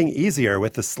shopping easier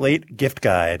with the Slate Gift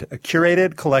Guide, a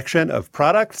curated collection of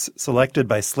products selected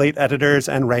by Slate editors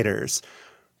and writers.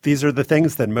 These are the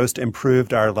things that most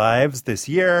improved our lives this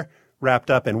year, wrapped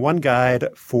up in one guide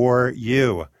for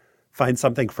you. Find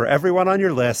something for everyone on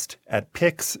your list at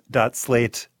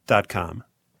picks.slate.com.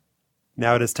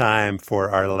 Now it is time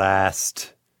for our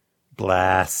last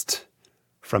blast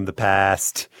from the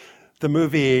past. The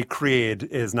movie Creed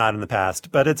is not in the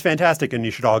past, but it's fantastic, and you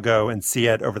should all go and see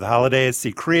it over the holidays.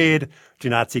 See Creed, do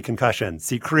not see Concussion.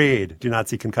 See Creed, do not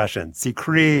see Concussion. See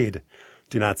Creed,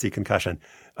 do not see Concussion.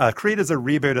 Creed is a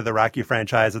reboot of the Rocky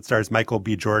franchise. It stars Michael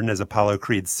B. Jordan as Apollo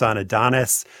Creed's son,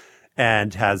 Adonis,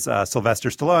 and has Sylvester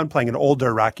Stallone playing an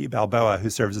older Rocky Balboa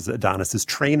who serves as Adonis's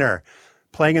trainer.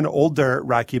 Playing an older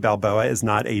Rocky Balboa is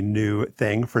not a new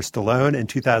thing for Stallone. In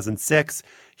 2006,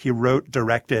 he wrote,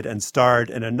 directed, and starred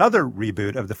in another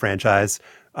reboot of the franchise.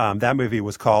 That movie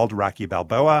was called Rocky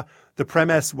Balboa. The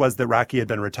premise was that Rocky had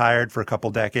been retired for a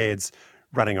couple decades,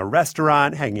 running a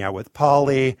restaurant, hanging out with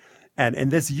Paulie. And in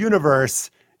this universe,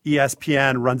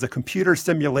 ESPN runs a computer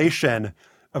simulation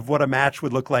of what a match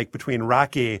would look like between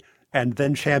Rocky and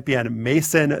then champion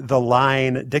Mason the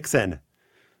Line Dixon,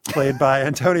 played by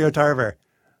Antonio Tarver.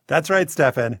 That's right,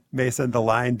 Stefan, Mason the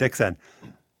Line Dixon.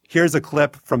 Here's a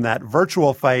clip from that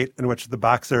virtual fight in which the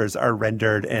boxers are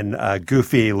rendered in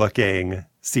goofy-looking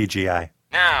CGI.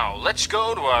 Now, let's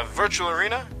go to our virtual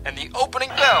arena and the opening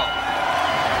bell.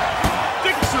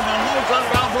 Dixon unloads on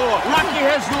Balboa. Rocky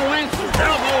has no answer.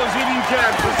 Balboa is eating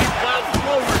jabs as he plows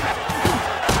forward.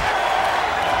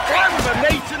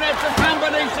 Combination after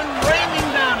combination raining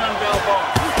down on Balboa.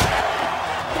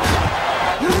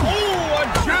 Oh, a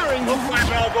jarring hook by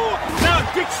Balboa. Now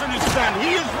Dixon is done.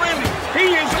 He is reeling.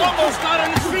 He is almost out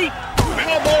on his feet.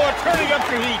 Balboa turning up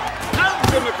the heat. Pounds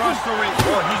him across the ring.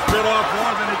 Oh, he's bit off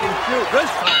more than he can chew.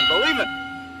 This time, believe it.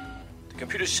 The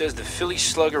computer says the Philly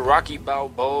slugger Rocky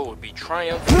Balboa would be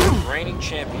triumphant over reigning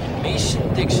champion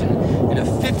Mason Dixon in a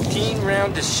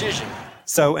 15-round decision.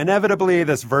 So inevitably,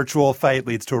 this virtual fight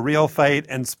leads to a real fight,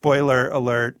 and spoiler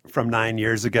alert from 9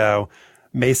 years ago,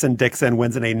 Mason Dixon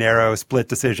wins in a narrow split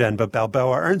decision, but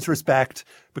Balboa earns respect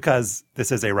because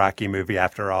this is a Rocky movie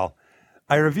after all.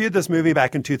 I reviewed this movie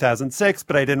back in 2006,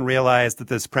 but I didn't realize that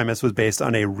this premise was based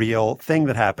on a real thing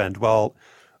that happened. Well,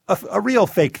 a real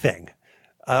fake thing.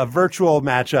 A virtual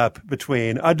matchup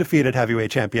between undefeated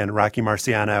heavyweight champion Rocky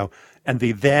Marciano and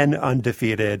the then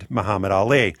undefeated Muhammad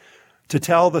Ali. To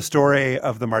tell the story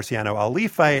of the Marciano-Ali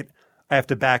fight, I have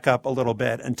to back up a little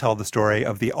bit and tell the story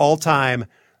of the all-time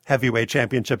heavyweight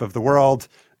championship of the world,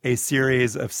 a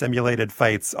series of simulated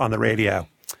fights on the radio.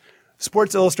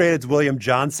 Sports Illustrated's William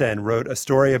Johnson wrote a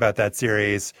story about that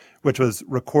series, which was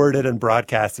recorded and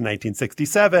broadcast in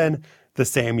 1967, the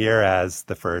same year as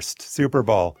the first Super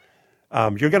Bowl.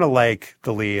 You're going to like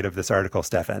the lead of this article,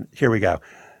 Stefan. Here we go.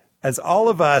 As all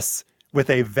of us with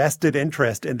a vested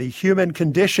interest in the human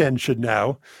condition should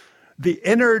know, the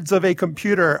innards of a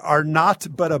computer are not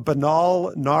but a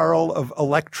banal gnarl of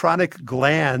electronic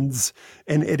glands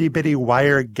and itty-bitty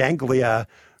wire ganglia,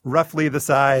 roughly the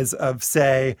size of,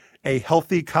 say, a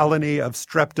healthy colony of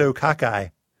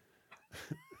streptococci.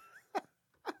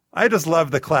 I just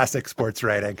love the classic sports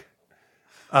writing.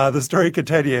 The story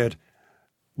continued.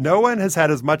 No one has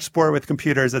had as much sport with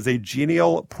computers as a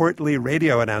genial, portly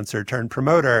radio announcer turned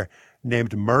promoter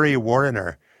named Murray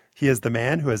Warrener. He is the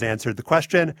man who has answered the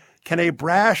question, can a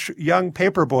brash young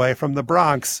paperboy from the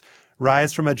Bronx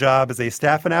rise from a job as a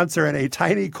staff announcer in a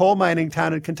tiny coal mining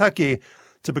town in Kentucky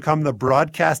to become the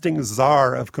broadcasting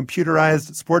czar of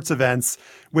computerized sports events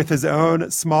with his own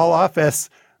small office,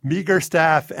 meager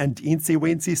staff, and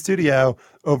eensy-weensy studio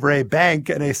over a bank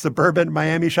in a suburban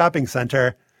Miami shopping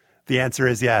center? The answer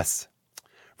is yes.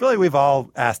 Really, we've all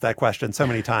asked that question so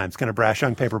many times. Can a brash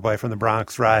young paperboy from the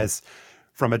Bronx rise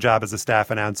from a job as a staff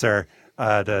announcer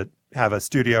to have a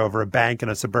studio over a bank in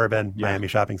a suburban Miami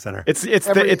shopping center? It's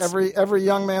every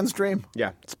young man's dream.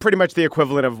 Yeah, it's pretty much the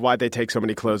equivalent of why they take so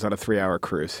many clothes on a 3-hour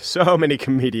cruise. So many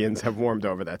comedians have warmed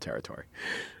over that territory.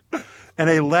 In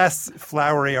a less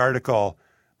flowery article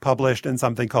published in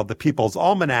something called the People's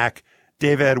Almanac,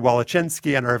 David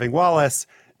Walachinsky and Irving Wallace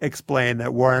explained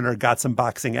that Warrener got some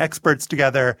boxing experts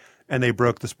together and they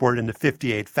broke the sport into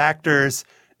 58 factors,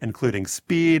 including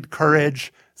speed,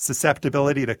 courage,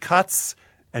 susceptibility to cuts,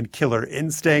 and killer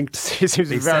instinct. He seems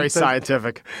very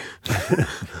scientific.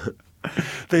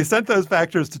 They sent those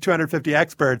factors to 250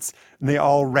 experts, and they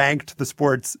all ranked the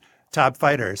sport's top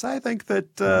fighters. I think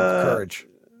that... courage.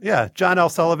 Yeah, John L.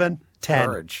 Sullivan, 10.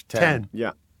 Courage, 10.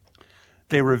 Yeah.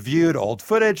 They reviewed old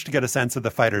footage to get a sense of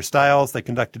the fighter styles. They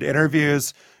conducted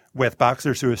interviews with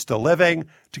boxers who are still living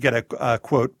to get a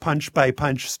quote,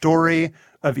 punch-by-punch story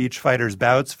of each fighter's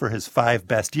bouts for his 5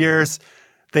 best years.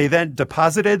 They then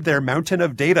deposited their mountain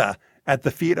of data at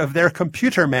the feet of their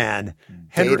computer man,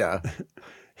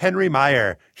 Henry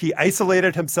Meyer. He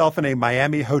isolated himself in a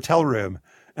Miami hotel room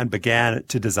and began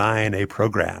to design a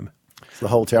program. Is the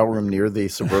hotel room near the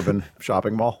suburban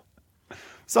shopping mall?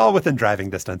 It's all within driving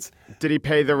distance. Did he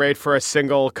pay the rate for a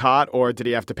single cot, or did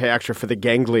he have to pay extra for the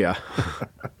ganglia?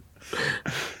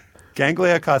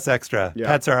 Ganglia costs extra. Yeah.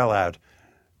 Pets are allowed.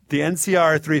 The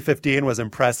NCR 315 was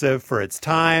impressive for its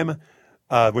time,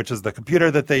 which is the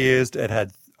computer that they used. It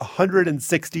had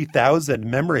 160,000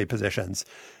 memory positions.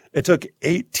 It took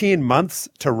 18 months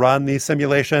to run these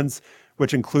simulations,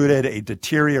 which included a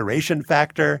deterioration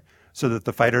factor so that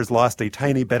the fighters lost a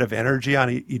tiny bit of energy on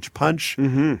each punch.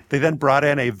 Mm-hmm. They then brought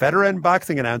in a veteran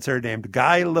boxing announcer named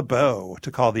Guy Lebeau to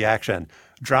call the action,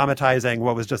 dramatizing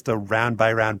what was just a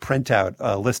round-by-round printout,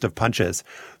 a list of punches.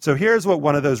 So here's what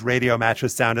one of those radio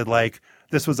matches sounded like.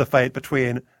 This was a fight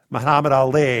between Muhammad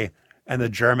Ali and the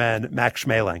German Max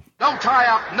Schmeling. No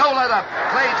tie-up, no let-up.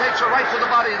 Clay takes a right to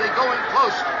the body. They go in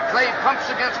close. Clay pumps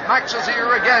against Max's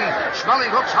ear again. Schmeling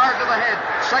hooks hard to the head.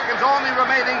 Seconds only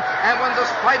remaining, and when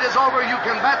this fight is over, you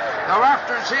can bet the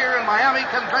rafters here in Miami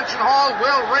Convention Hall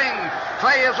will ring.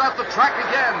 Clay is at the track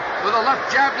again with a left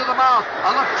jab to the mouth,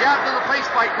 a left jab to the face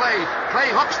by Clay.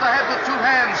 Clay hooks the head with 2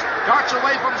 hands, darts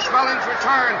away from Schmeling's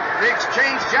return. They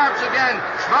exchange jabs again.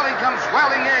 Schmeling comes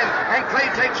welling in, and Clay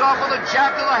takes off with a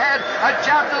jab to the head, a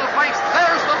jab to the face.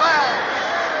 There's the bell.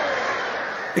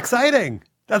 Exciting.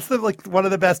 That's one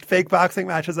of the best fake boxing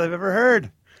matches I've ever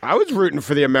heard. I was rooting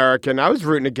for the American. I was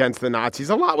rooting against the Nazis.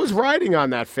 A lot was riding on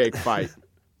that fake fight.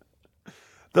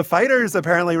 The fighters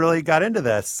apparently really got into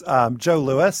this. Joe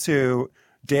Louis, who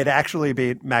did actually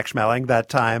beat Max Schmeling that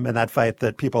time in that fight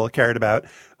that people cared about,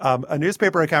 a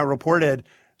newspaper account reported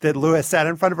that Louis sat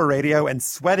in front of a radio and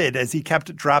sweated as he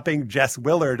kept dropping Jess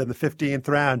Willard in the 15th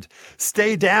round.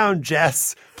 "Stay down,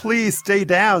 Jess. Please stay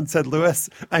down," said Louis.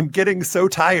 "I'm getting so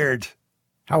tired."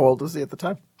 How old was he at the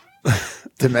time?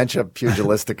 Dementia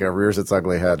pugilistica rears its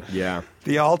ugly head. Yeah.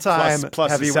 The all-time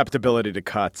plus susceptibility to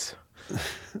cuts.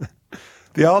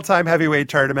 The all-time heavyweight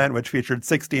tournament, which featured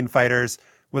 16 fighters,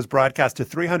 was broadcast to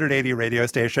 380 radio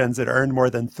stations. It earned more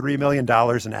than $3 million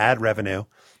in ad revenue.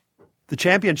 The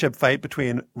championship fight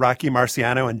between Rocky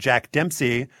Marciano and Jack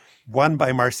Dempsey, won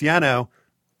by Marciano,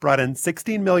 brought in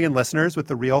 16 million listeners, with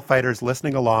the real fighters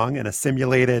listening along in a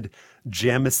simulated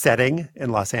gym setting in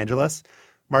Los Angeles.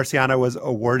 Marciano was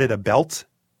awarded a belt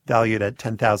valued at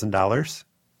 $10,000.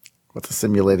 What's a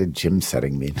simulated gym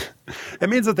setting mean? It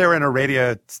means that they were in a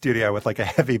radio studio with like a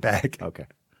heavy bag. Okay.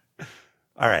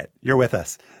 All right, you're with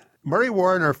us. Murray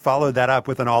Warner followed that up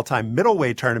with an all-time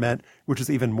middleweight tournament, which was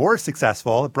even more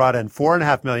successful. It brought in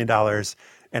 $4.5 million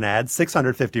in ads,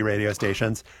 650 radio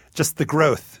stations. Just the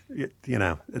growth,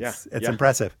 it's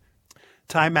impressive.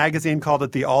 Time magazine called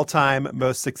it the all-time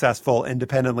most successful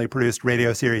independently produced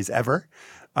radio series ever.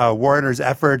 Warner's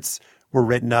efforts were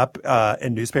written up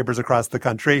in newspapers across the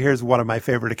country. Here's one of my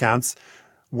favorite accounts.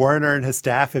 Warner and his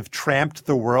staff have tramped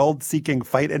the world seeking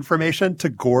fight information to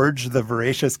gorge the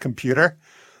voracious computer.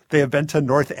 They have been to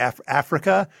North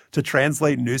Africa to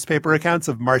translate newspaper accounts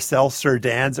of Marcel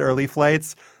Cerdan's early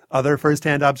flights. Other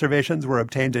firsthand observations were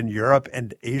obtained in Europe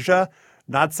and Asia.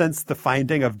 Not since the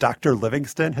finding of Dr.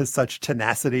 Livingston has such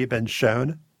tenacity been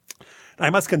shown. I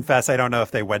must confess, I don't know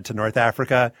if they went to North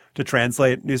Africa to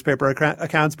translate newspaper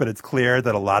accounts, but it's clear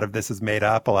that a lot of this is made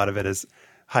up. A lot of it is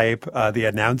hype. The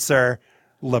announcer,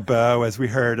 LeBeau, as we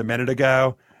heard a minute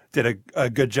ago, did a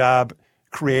good job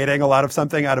creating a lot of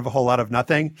something out of a whole lot of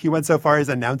nothing. He went so far as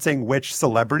announcing which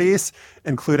celebrities,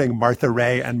 including Martha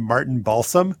Raye and Martin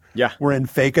Balsam, were in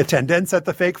fake attendance at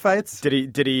the fake fights.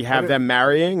 Did he have them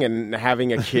marrying and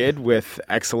having a kid with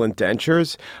excellent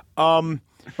dentures?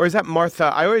 Or is that Martha?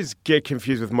 I always get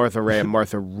confused with Martha Raye and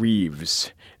Martha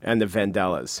Reeves and the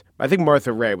Vandellas. I think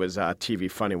Martha Raye was a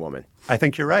TV funny woman. I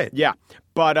think you're right. Yeah.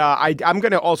 But I'm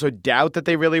going to also doubt that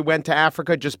they really went to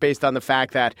Africa, just based on the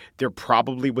fact that there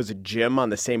probably was a gym on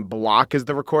the same block as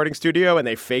the recording studio, and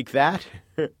they faked that.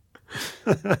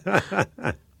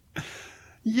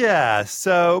 Yeah.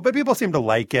 But people seem to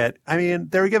like it. I mean,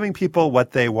 they were giving people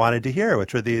what they wanted to hear,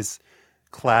 which were these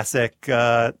classic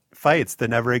fights that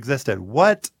never existed.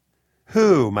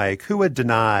 Mike, who would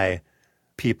deny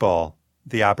people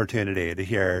the opportunity to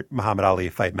hear Muhammad Ali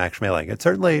fight Max Schmeling? It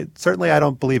certainly I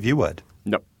don't believe you would.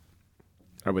 No,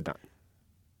 I would not.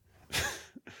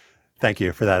 Thank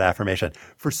you for that affirmation.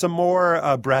 For some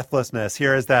more breathlessness,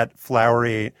 here is that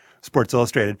flowery Sports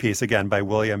Illustrated piece again by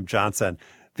William Johnson.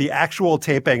 The actual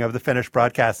taping of the finished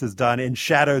broadcast is done in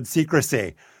shadowed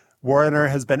secrecy. Warner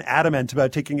has been adamant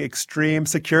about taking extreme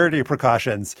security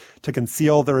precautions to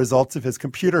conceal the results of his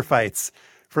computer fights.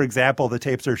 For example, the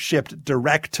tapes are shipped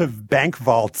direct to bank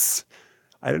vaults.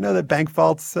 I don't know that bank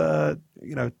vaults,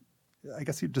 I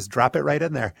guess you just drop it right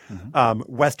in there. Mm-hmm.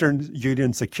 Western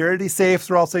Union security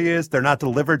safes were also used. They're not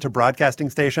delivered to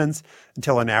broadcasting stations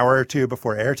until an hour or two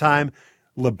before airtime.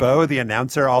 LeBeau, the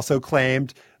announcer, also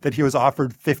claimed that he was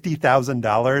offered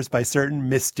 $50,000 by certain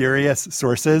mysterious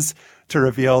sources to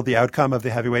reveal the outcome of the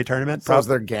heavyweight tournament. So is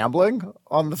there gambling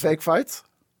on the fake fights?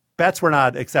 Bets were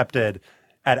not accepted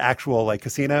at actual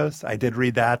casinos. I did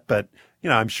read that, but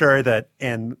I'm sure that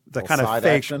in the kind of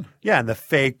fake action. In the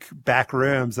fake back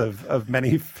rooms of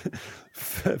many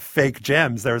fake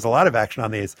gyms, there was a lot of action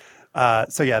on these. That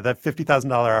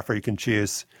 $50,000 offer, you can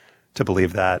choose to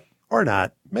believe that or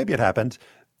not. Maybe it happened.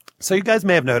 So you guys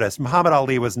may have noticed Muhammad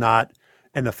Ali was not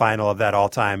in the final of that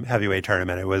all-time heavyweight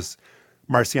tournament. It was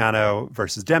Marciano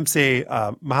versus Dempsey.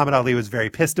 Muhammad Ali was very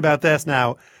pissed about this.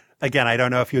 Now, again, I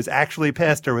don't know if he was actually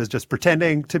pissed or was just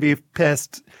pretending to be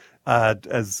pissed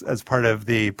as part of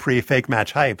the pre-fake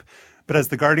match hype. But as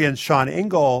The Guardian's Sean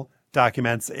Ingle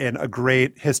documents in a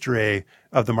great history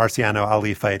of the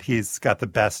Marciano-Ali fight, he's got the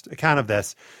best account of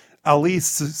this. Ali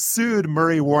sued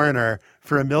Murray Warner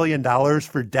for $1 million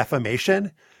for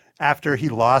defamation after he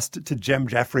lost to Jim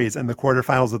Jeffries in the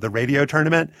quarterfinals of the radio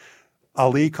tournament.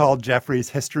 Ali called Jeffries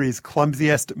history's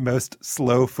clumsiest, most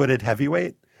slow-footed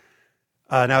heavyweight.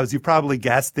 Now, as you probably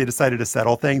guessed, they decided to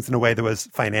settle things in a way that was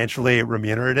financially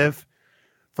remunerative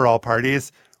for all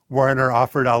parties. Warner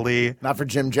offered Ali... Not for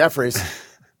Jim Jeffries.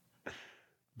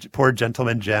 Poor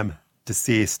gentleman Jim.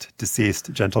 Deceased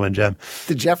gentleman Jim.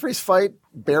 Did Jeffries fight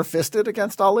bare-fisted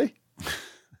against Ali?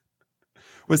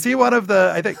 Was he one of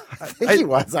the... I think he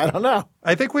was. I don't know.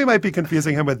 I think we might be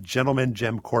confusing him with gentleman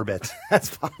Jim Corbett.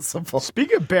 That's possible.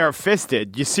 Speaking of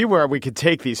bare-fisted, you see where we could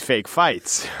take these fake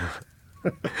fights.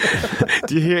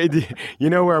 You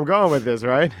know where I'm going with this,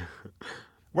 right?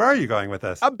 Where are you going with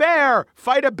this? A bear!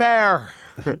 Fight a bear!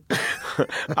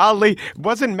 Ali,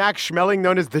 wasn't Max Schmeling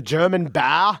known as the German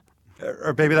Bear?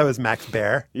 Or maybe that was Max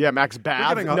Bear. Yeah, Max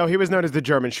Bear. No, he was known as the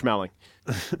German Schmeling.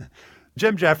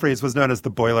 Jim Jeffries was known as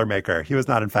the Boilermaker. He was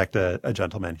not, in fact, a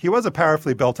gentleman. He was a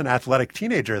powerfully built and athletic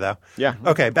teenager, though. Yeah.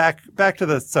 Okay, back to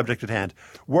the subject at hand.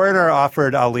 Warner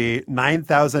offered Ali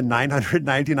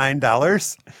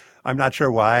 $9,999. I'm not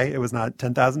sure why it was not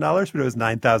 $10,000, but it was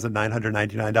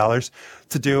 $9,999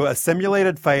 to do a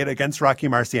simulated fight against Rocky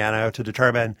Marciano to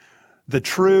determine the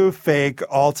true, fake,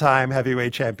 all-time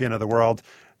heavyweight champion of the world.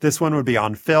 This one would be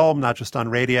on film, not just on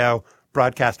radio,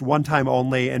 broadcast one time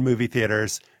only in movie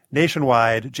theaters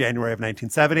nationwide, January of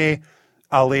 1970.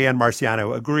 Ali and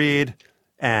Marciano agreed,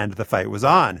 and the fight was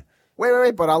on.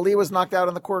 Wait, but Ali was knocked out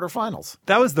in the quarterfinals.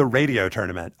 That was the radio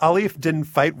tournament. Ali didn't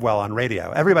fight well on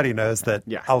radio. Everybody knows that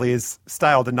Ali's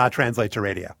style did not translate to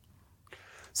radio.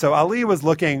 So Ali was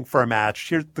looking for a match.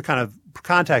 Here's the kind of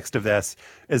context of this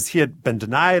is he had been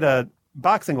denied a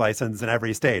boxing license in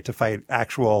every state to fight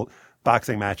actual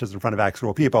boxing matches in front of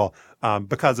actual people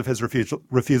because of his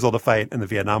refusal to fight in the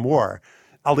Vietnam War.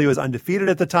 Ali was undefeated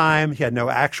at the time. He had no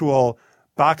actual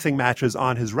boxing matches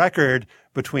on his record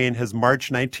between his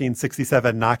March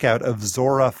 1967 knockout of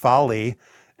Zora Fali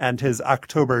and his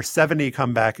October 70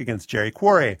 comeback against Jerry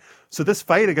Quarry. So this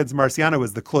fight against Marciano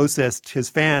was the closest his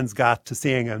fans got to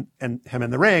seeing him in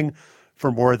the ring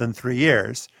for more than 3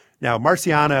 years. Now,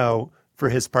 Marciano, for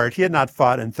his part, he had not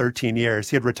fought in 13 years.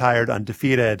 He had retired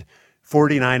undefeated,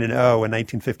 49-0 in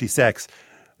 1956.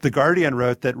 The Guardian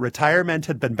wrote that retirement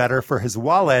had been better for his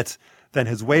wallet than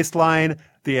his waistline,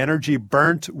 the energy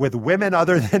burnt with women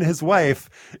other than his wife,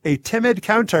 a timid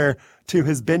counter to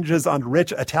his binges on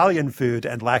rich Italian food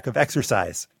and lack of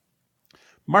exercise.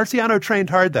 Marciano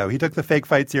trained hard, though. He took the fake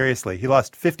fight seriously. He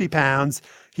lost 50 pounds.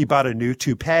 He bought a new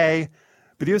toupee,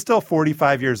 but he was still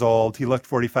 45 years old. He looked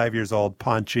 45 years old,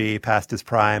 paunchy, past his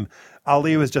prime.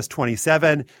 Ali was just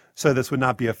 27, so this would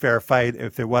not be a fair fight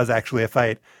if it was actually a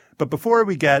fight. But before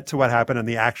we get to what happened in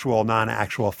the actual,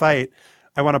 non-actual fight,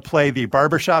 I want to play the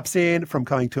barbershop scene from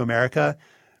Coming to America,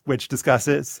 which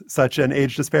discusses such an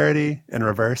age disparity in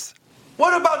reverse.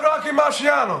 What about Rocky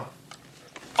Marciano?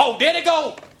 Oh, there they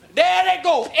go. There they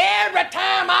go. Every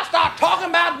time I start talking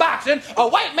about boxing, a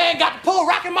white man got to pull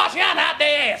Rocky Marciano out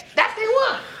their ass. That's the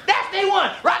one. That's the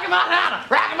one. Rocky Marciano.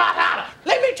 Rocky Marciano.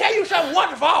 Let me tell you something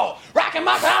wonderful. Rocky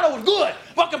Marciano was good,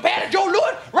 but compared to Joe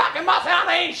Louis, Rocky Marciano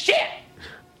ain't shit.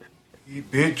 He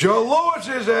beat Joe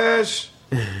Louis's ass.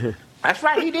 That's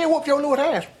right. He did whoop Joe Louis'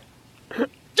 ass.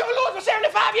 Joe Louis was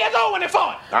 75 years old when they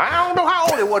fought. I don't know how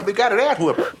old he was, but he got his ass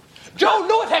whooped. Joe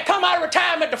Louis had come out of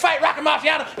retirement to fight Rocky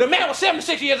Marciano. The man was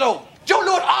 76 years old. Joe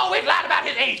Louis always lied about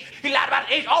his age. He lied about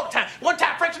his age all the time. One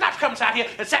time, Frank Sinatra come inside here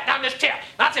and sat down in this chair.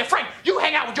 And I said, Frank, you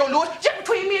hang out with Joe Louis. Just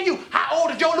between me and you, how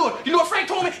old is Joe Louis? You know what Frank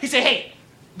told me? He said, hey,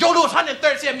 Joe Louis is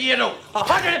 137 years old.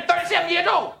 137 years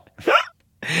old.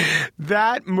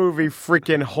 That movie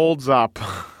freaking holds up.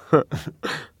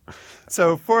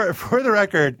 So for the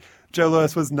record, Joe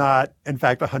Louis was not, in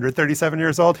fact, 137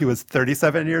 years old. He was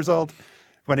 37 years old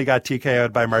when he got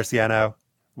TKO'd by Marciano,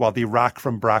 while the Rock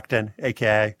from Brockton,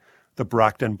 a.k.a. the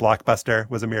Brockton blockbuster,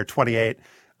 was a mere 28.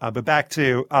 But back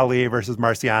to Ali versus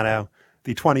Marciano,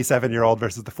 the 27-year-old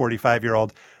versus the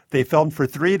 45-year-old. They filmed for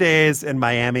 3 days in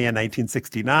Miami in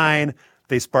 1969.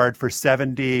 They sparred for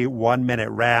 70 one-minute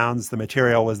rounds. The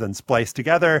material was then spliced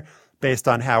together based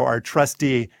on how our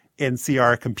trusty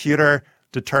NCR computer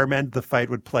determined the fight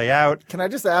would play out. Can I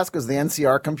just ask, is the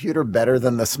NCR computer better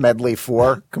than the Smedley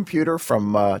 4 computer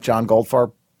from John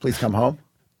Goldfarb, Please Come Home?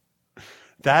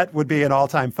 That would be an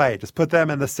all-time fight. Just put them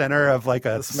in the center of like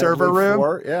a server room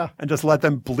 4, yeah, and just let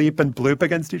them bleep and bloop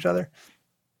against each other.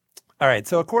 All right,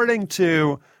 so according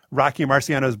to Rocky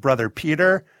Marciano's brother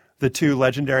Peter, the two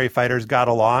legendary fighters got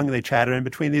along. They chatted in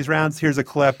between these rounds. Here's a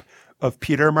clip of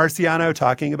Peter Marciano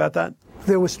talking about that.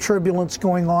 There was turbulence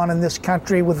going on in this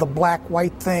country with the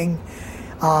black-white thing.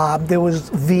 There was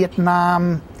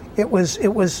Vietnam. It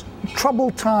was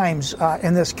troubled times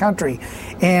in this country.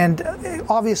 And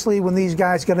obviously when these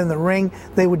guys got in the ring,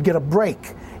 they would get a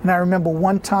break. And I remember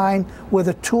one time where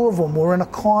the two of them were in a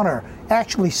corner,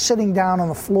 actually sitting down on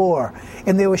the floor.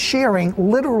 And they were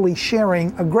literally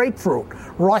sharing a grapefruit.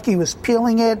 Rocky was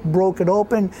peeling it, broke it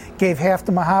open, gave half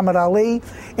to Muhammad Ali.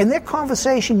 And their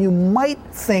conversation, you might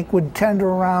think, would tend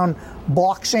around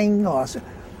boxing.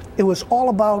 It was all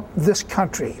about this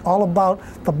country, all about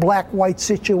the black-white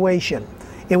situation.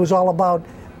 It was all about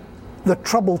the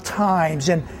troubled times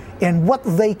and what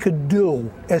they could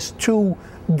do as two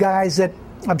guys that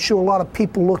I'm sure a lot of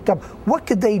people looked up. What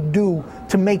could they do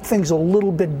to make things a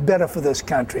little bit better for this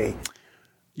country?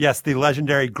 Yes, the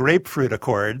legendary grapefruit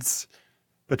accords.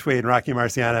 between Rocky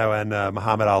Marciano and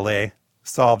Muhammad Ali.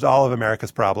 Solved all of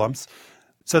America's problems.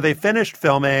 So they finished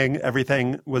filming.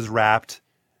 Everything was wrapped.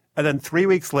 And then 3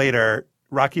 weeks later,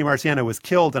 Rocky Marciano was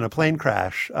killed in a plane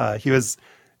crash. He was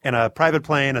in a private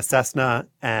plane, a Cessna,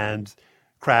 and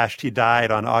crashed. He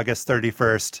died on August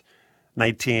 31st,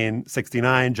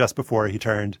 1969, just before he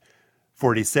turned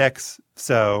 46.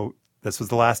 So this was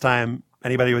the last time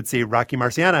anybody would see Rocky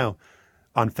Marciano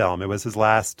on film. It was his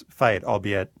last fight,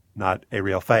 albeit not a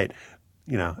real fight.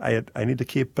 You know, I need to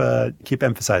keep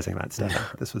emphasizing that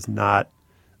stuff. This was not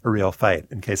a real fight,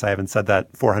 in case I haven't said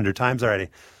that 400 times already.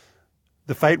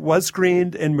 The fight was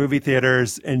screened in movie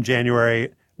theaters in January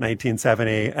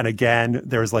 1970. And again,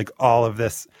 there was like all of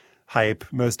this hype,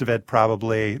 most of it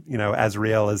probably, you know, as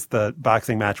real as the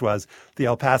boxing match was. The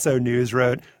El Paso News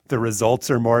wrote, the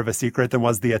results are more of a secret than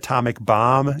was the atomic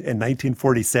bomb in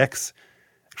 1946.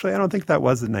 Actually, I don't think that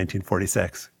was in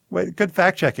 1946. Wait, good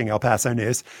fact-checking, El Paso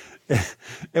News.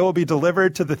 It will be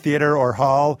delivered to the theater or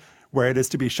hall where it is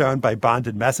to be shown by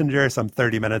bonded messenger some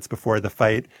 30 minutes before the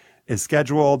fight is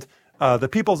scheduled. The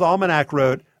People's Almanac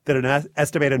wrote that an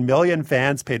estimated 1 million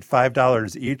fans paid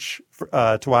 $5 each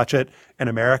to watch it in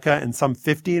America, and some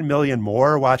 15 million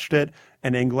more watched it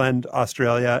in England,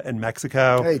 Australia, and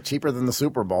Mexico. Hey, cheaper than the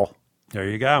Super Bowl. There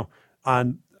you go.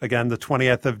 On, again, the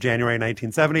 20th of January,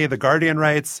 1970, The Guardian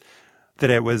writes that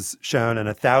it was shown in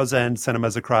 1,000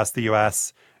 cinemas across the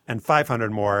U.S. and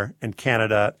 500 more in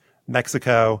Canada,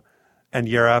 Mexico, and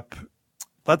Europe.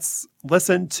 Let's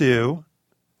listen to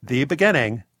the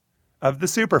beginning of the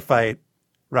super fight,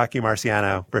 Rocky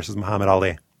Marciano versus Muhammad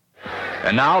Ali.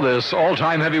 And now this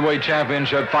all-time heavyweight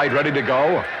championship fight ready to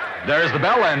go. There's the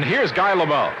bell, and here's Guy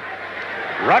LeBeau.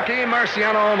 Rocky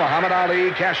Marciano, Muhammad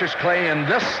Ali, Cassius Clay in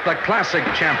this, the classic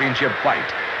championship fight.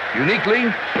 Uniquely,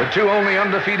 the two only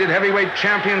undefeated heavyweight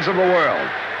champions of the world.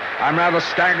 I'm rather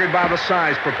staggered by the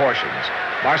size proportions.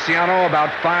 Marciano about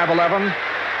 5'11",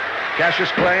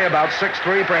 Cassius Clay about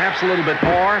 6'3", perhaps a little bit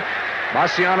more.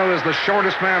 Marciano is the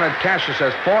shortest man that Cassius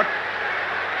has fought,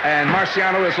 and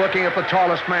Marciano is looking at the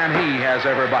tallest man he has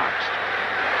ever boxed.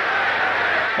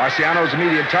 Marciano's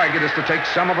immediate target is to take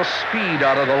some of the speed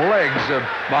out of the legs of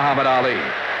Muhammad Ali.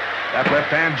 That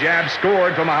left-hand jab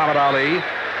scored for Muhammad Ali.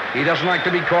 He doesn't like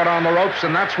to be caught on the ropes,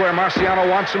 and that's where Marciano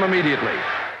wants him immediately.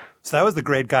 So that was the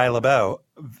great Guy LeBeau.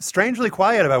 Strangely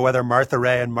quiet about whether Martha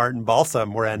Raye and Martin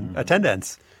Balsam were in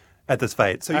attendance at this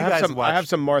fight. So I have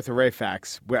some Martha Raye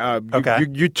facts. Okay.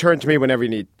 You turn to me whenever you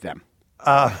need them.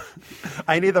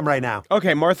 I need them right now.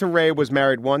 Okay, Martha Raye was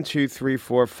married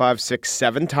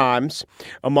 7 times.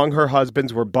 Among her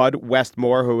husbands were Bud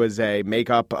Westmore, who was a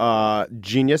makeup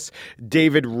genius,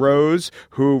 David Rose,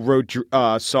 who wrote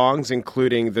songs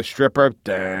including The Stripper.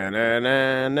 Dun, dun,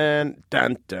 dun, dun,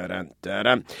 dun, dun, dun,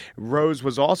 dun. Rose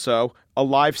was also a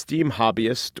live steam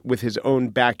hobbyist with his own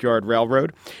backyard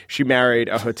railroad. She married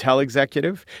a hotel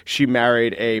executive. She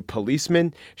married a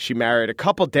policeman. She married a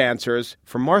couple dancers.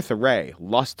 For Martha Raye,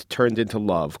 lust turned into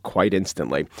love quite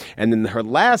instantly. And then her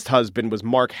last husband was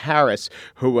Mark Harris,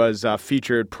 who was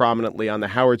featured prominently on the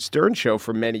Howard Stern Show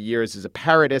for many years as a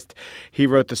parodist. He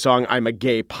wrote the song I'm a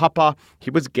Gay Papa. He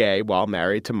was gay while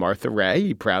married to Martha Raye.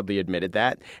 He proudly admitted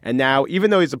that. And now,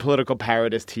 even though he's a political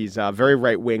parodist, he's very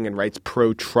right-wing and writes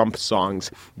pro-Trump songs.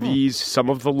 These some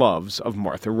of the loves of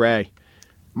Martha Raye.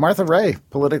 Martha Raye,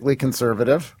 politically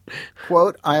conservative.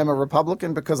 Quote, I am a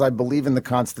Republican because I believe in the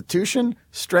Constitution,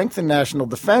 strength in national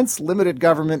defense, limited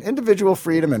government, individual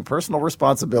freedom, and personal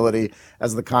responsibility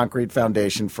as the concrete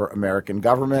foundation for American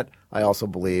government. I also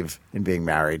believe in being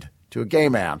married to a gay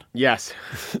man. Yes.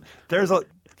 There's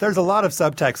a lot of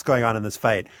subtext going on in this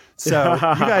fight. So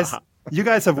you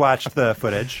guys have watched the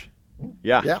footage.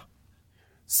 Yeah. Yeah.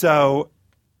 So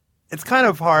it's kind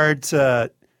of hard to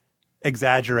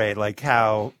exaggerate like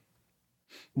how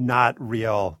not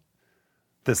real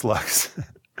this looks.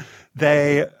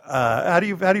 How do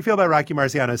you feel about Rocky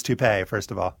Marciano's toupee, first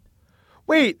of all?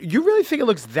 Wait, you really think it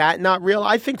looks that not real?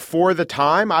 I think for the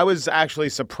time, I was actually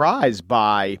surprised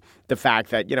by the fact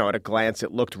that, at a glance,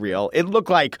 it looked real. It looked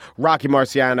like Rocky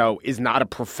Marciano is not a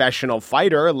professional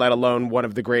fighter, let alone one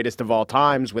of the greatest of all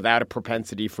times, without a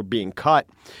propensity for being cut.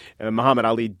 Muhammad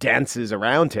Ali dances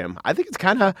around him. I think it's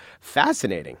kind of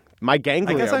fascinating. My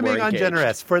ganglia I guess I'm being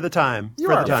ungenerous for the time.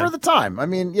 For the time. I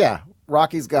mean, yeah.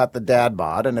 Rocky's got the dad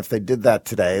bod, and if they did that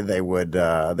today, they would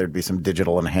there'd be some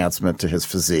digital enhancement to his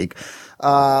physique.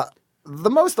 The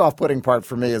most off-putting part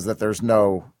for me is that there's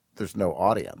no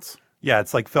audience. Yeah,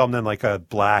 it's like filmed in like a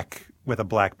black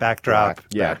backdrop.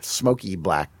 Smoky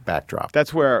black backdrop.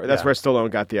 That's where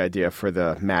Stallone got the idea for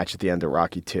the match at the end of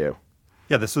Rocky II.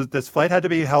 Yeah, this flight had to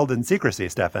be held in secrecy,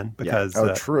 Stefan, because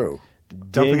true.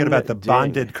 Don't forget about the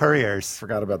bonded couriers.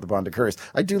 Forgot about the bonded couriers.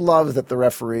 I do love that the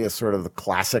referee is sort of the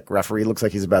classic referee. Looks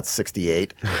like he's about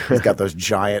 68. He's got those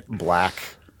giant black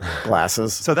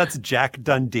glasses. So that's Jack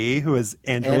Dundee, who is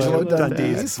Angelo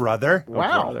Dundee's brother.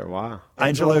 Wow.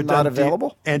 Angelo not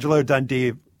available? Angelo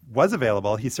Dundee was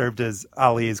available. He served as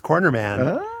Ali's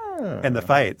cornerman in the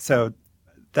fight. So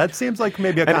that seems like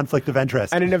maybe a conflict of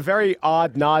interest. And in a very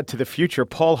odd nod to the future,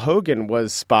 Paul Hogan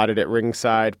was spotted at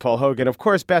ringside. Paul Hogan, of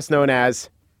course, best known as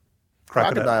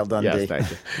Crocodile Dundee. Yes, thank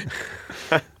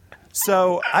you.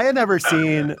 So I had never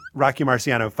seen Rocky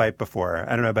Marciano fight before.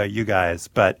 I don't know about you guys,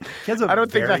 but he has a I don't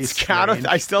think very that's counted.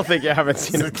 I still think you haven't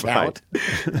seen him fight.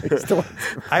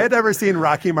 I had never seen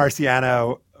Rocky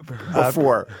Marciano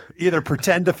before either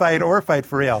pretend to fight or fight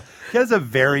for real. He has a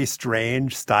very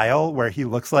strange style where he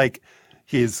looks like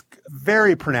he's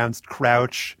very pronounced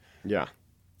crouch. Yeah.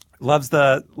 Loves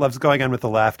going in with the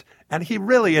left. And he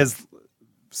really is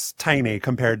tiny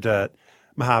compared to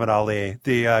Muhammad Ali.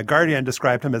 The Guardian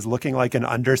described him as looking like an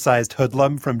undersized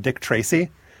hoodlum from Dick Tracy,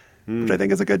 which I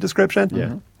think is a good description.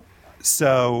 Yeah.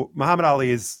 So Muhammad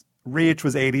Ali's reach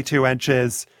was 82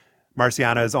 inches.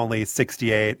 Marciano is only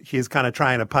 68. He's kind of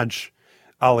trying to punch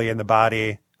Ali in the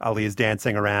body. Ali is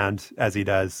dancing around as he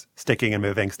does, sticking and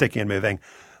moving.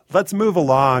 Let's move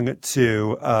along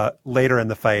to later in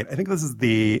the fight. I think this is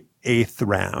the 8th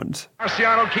round.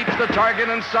 Marciano keeps the target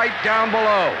in sight down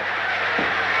below.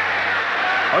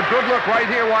 A good look right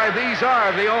here why these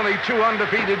are the only two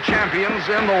undefeated champions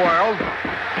in the world.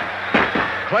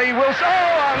 Clay Wilson,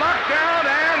 a knockdown,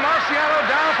 and Marciano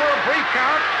down for a brief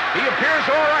count. He appears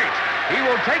all right. He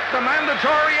will take the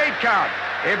mandatory 8 count.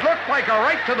 It looked like a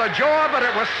right to the jaw, but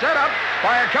it was set up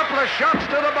by a couple of shots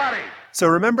to the body. So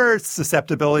remember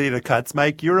susceptibility to cuts,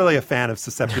 Mike? You're really a fan of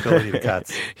susceptibility to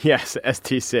cuts. Yes,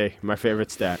 STC, my favorite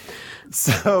stat.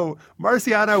 So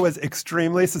Marciano was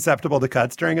extremely susceptible to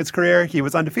cuts during his career. He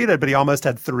was undefeated, but he almost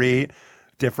had 3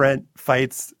 different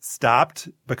fights stopped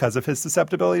because of his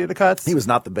susceptibility to cuts. He was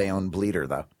not the Bayonne Bleeder,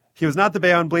 though. He was not the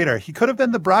Bayonne Bleeder. He could have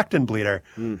been the Brockton Bleeder.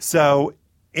 So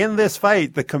in this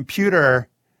fight, the computer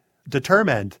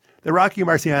determined that Rocky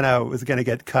Marciano was going to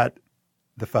get cut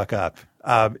the fuck up.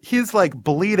 He's like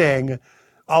bleeding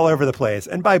all over the place.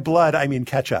 And by blood, I mean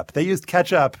ketchup. They used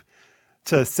ketchup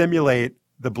to simulate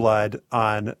the blood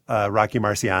on Rocky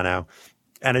Marciano.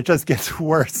 And it just gets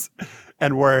worse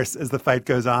and worse as the fight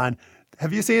goes on.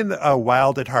 Have you seen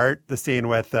Wild at Heart, the scene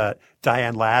with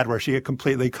Diane Ladd, where she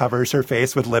completely covers her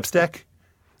face with lipstick?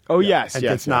 Oh, yes. And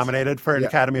yes, gets nominated for an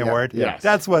Academy Award? Yes.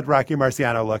 That's what Rocky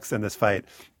Marciano looks in this fight.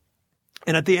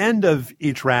 And at the end of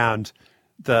each round,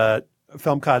 the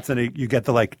film cuts and you get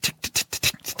the like tick, tick, tick,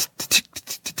 tick, tick, tick,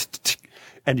 tick, tick, tick,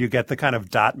 and you get the kind of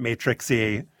dot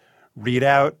matrixy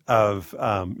readout of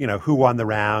who won the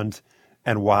round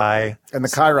and why. And the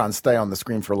chyrons stay on the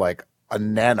screen for like a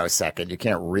nanosecond. You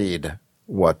can't read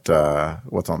what's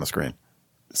on the screen.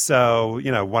 So,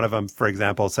 one of them, for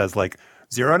example, says like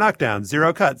 0 knockdowns,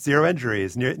 0 cuts, 0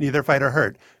 injuries, neither fighter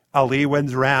hurt. Ali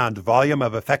wins round, volume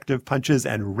of effective punches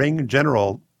and ring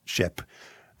generalship.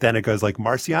 Then it goes like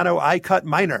Marciano eye cut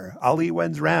minor. Ali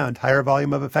wins round, higher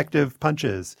volume of effective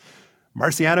punches.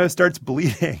 Marciano starts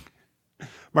bleeding.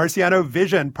 Marciano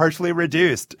vision partially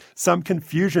reduced. Some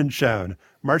confusion shown.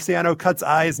 Marciano cuts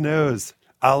eyes, nose.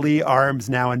 Ali arms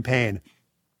now in pain.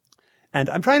 And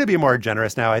I'm trying to be more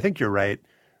generous now. I think you're right,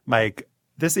 Mike.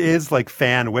 This is like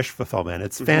fan wish fulfillment.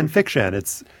 It's fan fiction.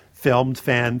 It's filmed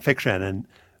fan fiction. And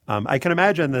I can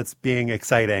imagine that's being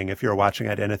exciting if you're watching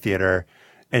it in a theater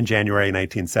in January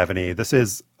 1970. This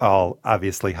is all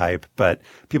obviously hype, but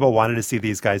people wanted to see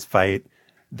these guys fight.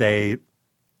 They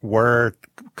were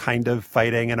kind of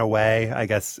fighting in a way, I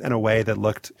guess, in a way that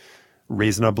looked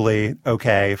reasonably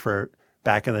okay for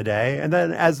back in the day. And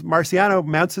then as Marciano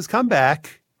mounts his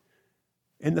comeback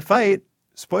in the fight,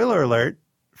 spoiler alert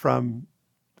from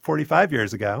 45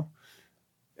 years ago,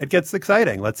 it gets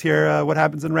exciting. Let's hear what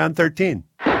happens in round 13.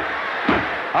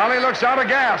 Ali looks out of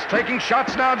gas, taking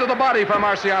shots now to the body from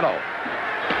Marciano.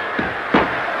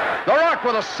 The Rock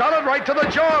with a solid right to the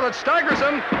jaw that staggers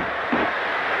him.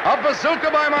 A bazooka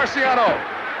by Marciano.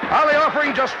 Ali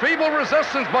offering just feeble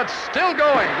resistance, but still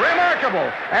going.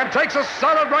 Remarkable. And takes a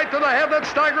solid right to the head that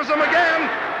staggers him again.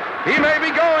 He may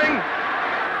be going.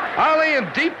 Ali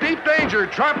in deep, deep danger,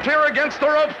 trapped here against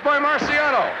the ropes by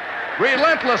Marciano.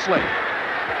 Relentlessly.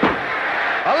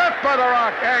 A left by the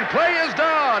Rock, and Clay is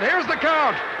down. Here's the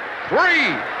count. 3,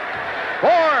 4, 5,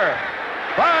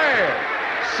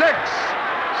 6,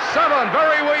 7,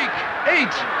 very weak.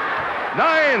 8,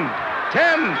 9,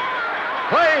 10.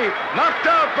 Clay knocked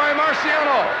out by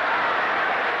Marciano.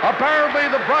 Apparently,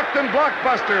 the Brockton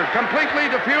Blockbuster completely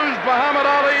defused Muhammad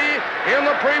Ali in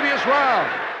the previous round.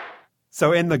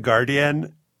 So in the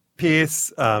Guardian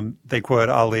piece, they quote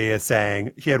Ali as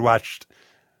saying he had watched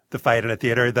the fight in a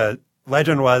theater. The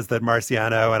legend was that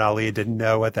Marciano and Ali didn't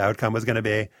know what the outcome was going to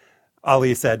be.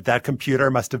 Ali said that computer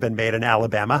must have been made in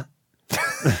Alabama,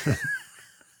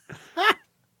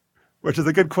 which is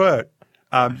a good quote.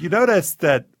 You notice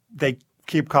that they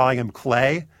keep calling him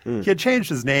Clay. He had changed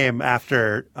his name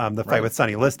after the fight with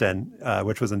Sonny Liston,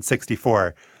 which was in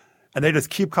 '64. And they just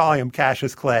keep calling him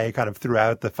Cassius Clay kind of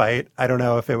throughout the fight. I don't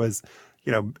know if it was,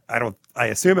 I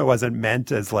assume it wasn't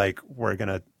meant as like, we're going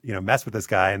to, mess with this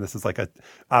guy. And this is like a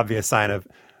obvious sign of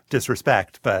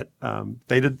disrespect. But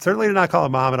they certainly did not call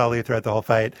him Muhammad Ali throughout the whole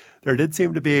fight. There did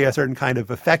seem to be a certain kind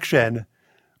of affection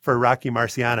for Rocky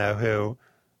Marciano, who,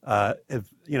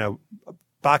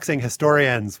 boxing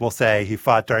historians will say he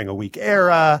fought during a weak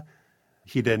era.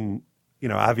 He didn't,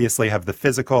 obviously have the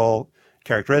physical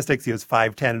characteristics. He was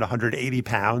 5'10" and 180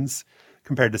 pounds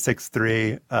compared to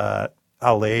 6'3"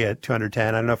 Ali at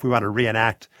 210. I don't know if we want to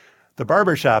reenact the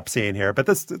barbershop scene here, but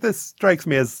this strikes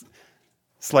me as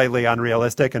slightly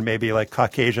unrealistic and maybe like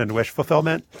Caucasian wish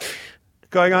fulfillment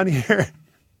going on here.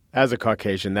 As a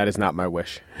Caucasian, that is not my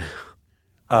wish.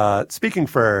 Speaking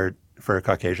for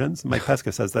Caucasians, Mike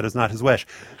Pesca says that is not his wish.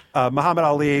 Muhammad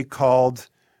Ali called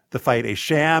the fight a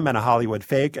sham and a Hollywood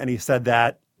fake, and he said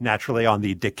that naturally on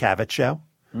the Dick Cavett show,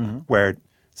 where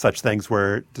such things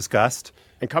were discussed.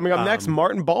 And coming up next,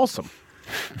 Martin Balsam.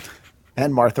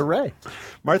 And Martha Raye.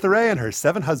 Martha Raye and her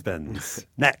 7 husbands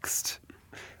next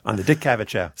on the Dick Cavett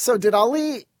show. So did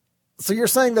Ali... So you're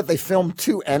saying that they filmed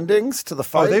 2 endings to the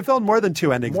fight? Oh, they filmed more than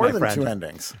 2 endings, my friend. More than 2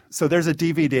 endings. So there's a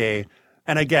DVD,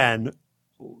 and again,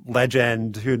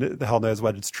 legend, who the hell knows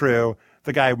what it's true.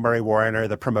 The guy, Murray Warner,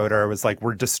 the promoter, was like,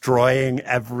 we're destroying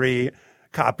every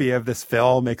copy of this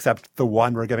film except the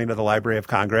one we're giving to the Library of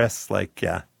Congress. Like,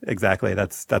 yeah, exactly.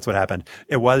 That's what happened.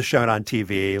 It was shown on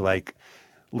TV like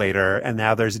later, and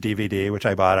now there's a DVD, which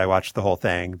I bought. I watched the whole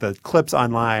thing. The clips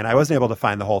online, I wasn't able to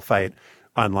find the whole fight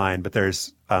online, but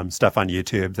there's stuff on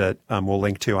YouTube that we'll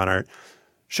link to on our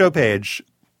show page.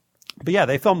 But yeah,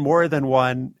 they filmed more than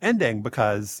one ending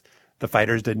because the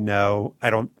fighters didn't know. I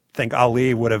don't think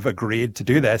Ali would have agreed to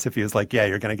do this if he was like, yeah,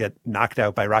 you're going to get knocked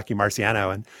out by Rocky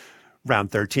Marciano in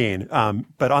round 13.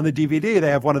 But on the DVD, they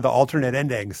have one of the alternate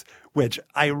endings, which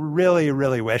I really,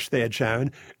 really wish they had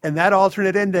shown. And that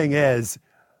alternate ending is,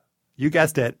 you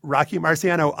guessed it, Rocky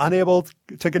Marciano unable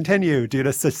to continue due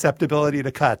to susceptibility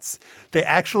to cuts. They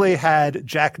actually had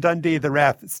Jack Dundee, the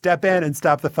ref, step in and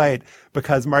stop the fight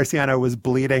because Marciano was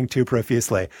bleeding too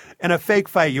profusely. In a fake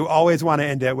fight, you always want to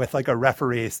end it with like a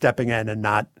referee stepping in and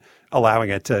not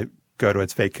allowing it to go to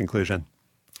its fake conclusion.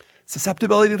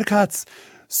 Susceptibility to cuts.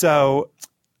 So,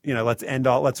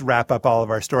 let's wrap up all of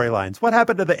our storylines. What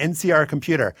happened to the NCR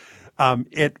computer?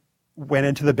 It went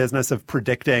into the business of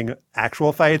predicting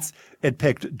actual fights. It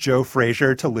picked Joe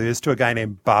Frazier to lose to a guy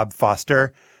named Bob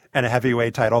Foster in a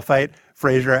heavyweight title fight.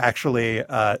 Frazier actually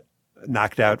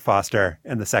knocked out Foster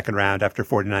in the second round after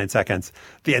 49 seconds.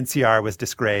 The NCR was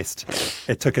disgraced.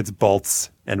 It took its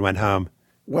bolts and went home.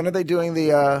 When are they doing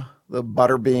the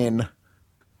Butterbean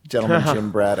Gentleman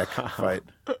Jim Braddock fight?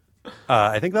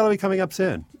 I think that'll be coming up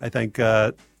soon. I think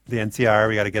the NCR,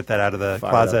 we got to get that out of the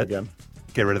closet,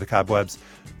 get rid of the cobwebs.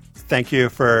 Thank you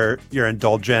for your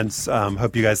indulgence.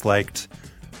 Hope you guys liked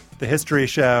the history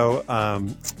show.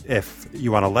 If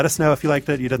you want to let us know if you liked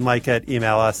it, you didn't like it,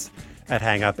 email us at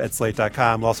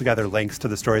hangup@slate.com. We'll also gather links to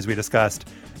the stories we discussed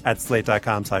at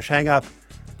slate.com/hangup.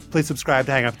 Please subscribe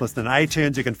to Hang Up and listen on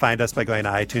iTunes. You can find us by going to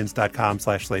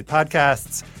itunes.com/Slate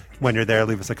Podcasts. When you're there,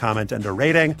 leave us a comment and a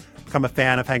rating. Become a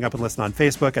fan of Hang Up and Listen on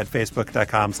Facebook at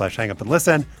facebook.com/Hang Up and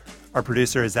Listen. Our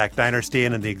producer is Zach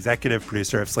Dinerstein, and the executive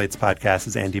producer of Slate's podcast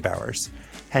is Andy Bowers.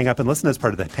 Hang Up and Listen is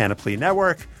part of the Panoply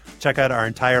Network. Check out our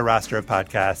entire roster of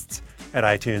podcasts at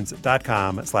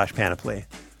itunes.com/Panoply.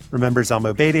 Remember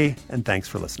Zelmo Beatty, and thanks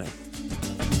for listening.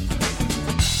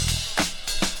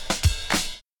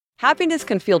 Happiness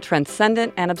can feel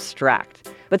transcendent and abstract,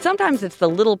 but sometimes it's the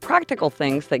little practical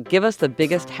things that give us the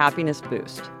biggest happiness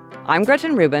boost. I'm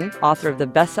Gretchen Rubin, author of the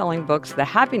best-selling books The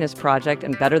Happiness Project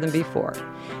and Better Than Before.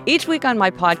 Each week on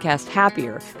my podcast,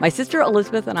 Happier, my sister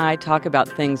Elizabeth and I talk about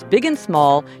things big and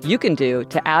small you can do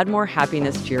to add more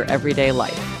happiness to your everyday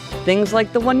life. Things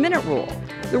like the 1-minute rule,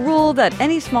 the rule that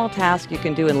any small task you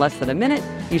can do in less than a minute,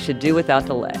 you should do without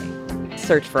delay.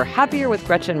 Search for Happier with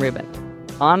Gretchen Rubin.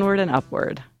 Onward and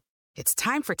upward. It's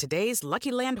time for today's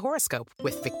Lucky Land horoscope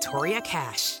with Victoria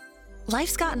Cash.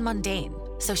 Life's gotten mundane,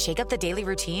 so shake up the daily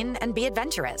routine and be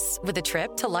adventurous with a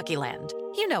trip to Lucky Land.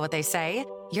 You know what they say.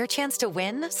 Your chance to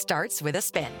win starts with a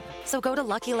spin. So go to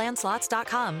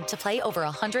LuckyLandSlots.com to play over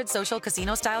 100 social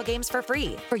casino-style games for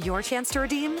free for your chance to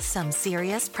redeem some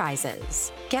serious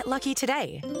prizes. Get lucky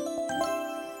today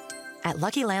at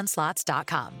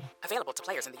LuckyLandSlots.com. Available to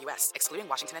players in the U.S., excluding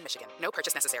Washington and Michigan. No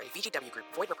purchase necessary. VGW Group.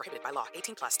 Void where prohibited by law.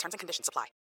 18+. Terms and conditions apply.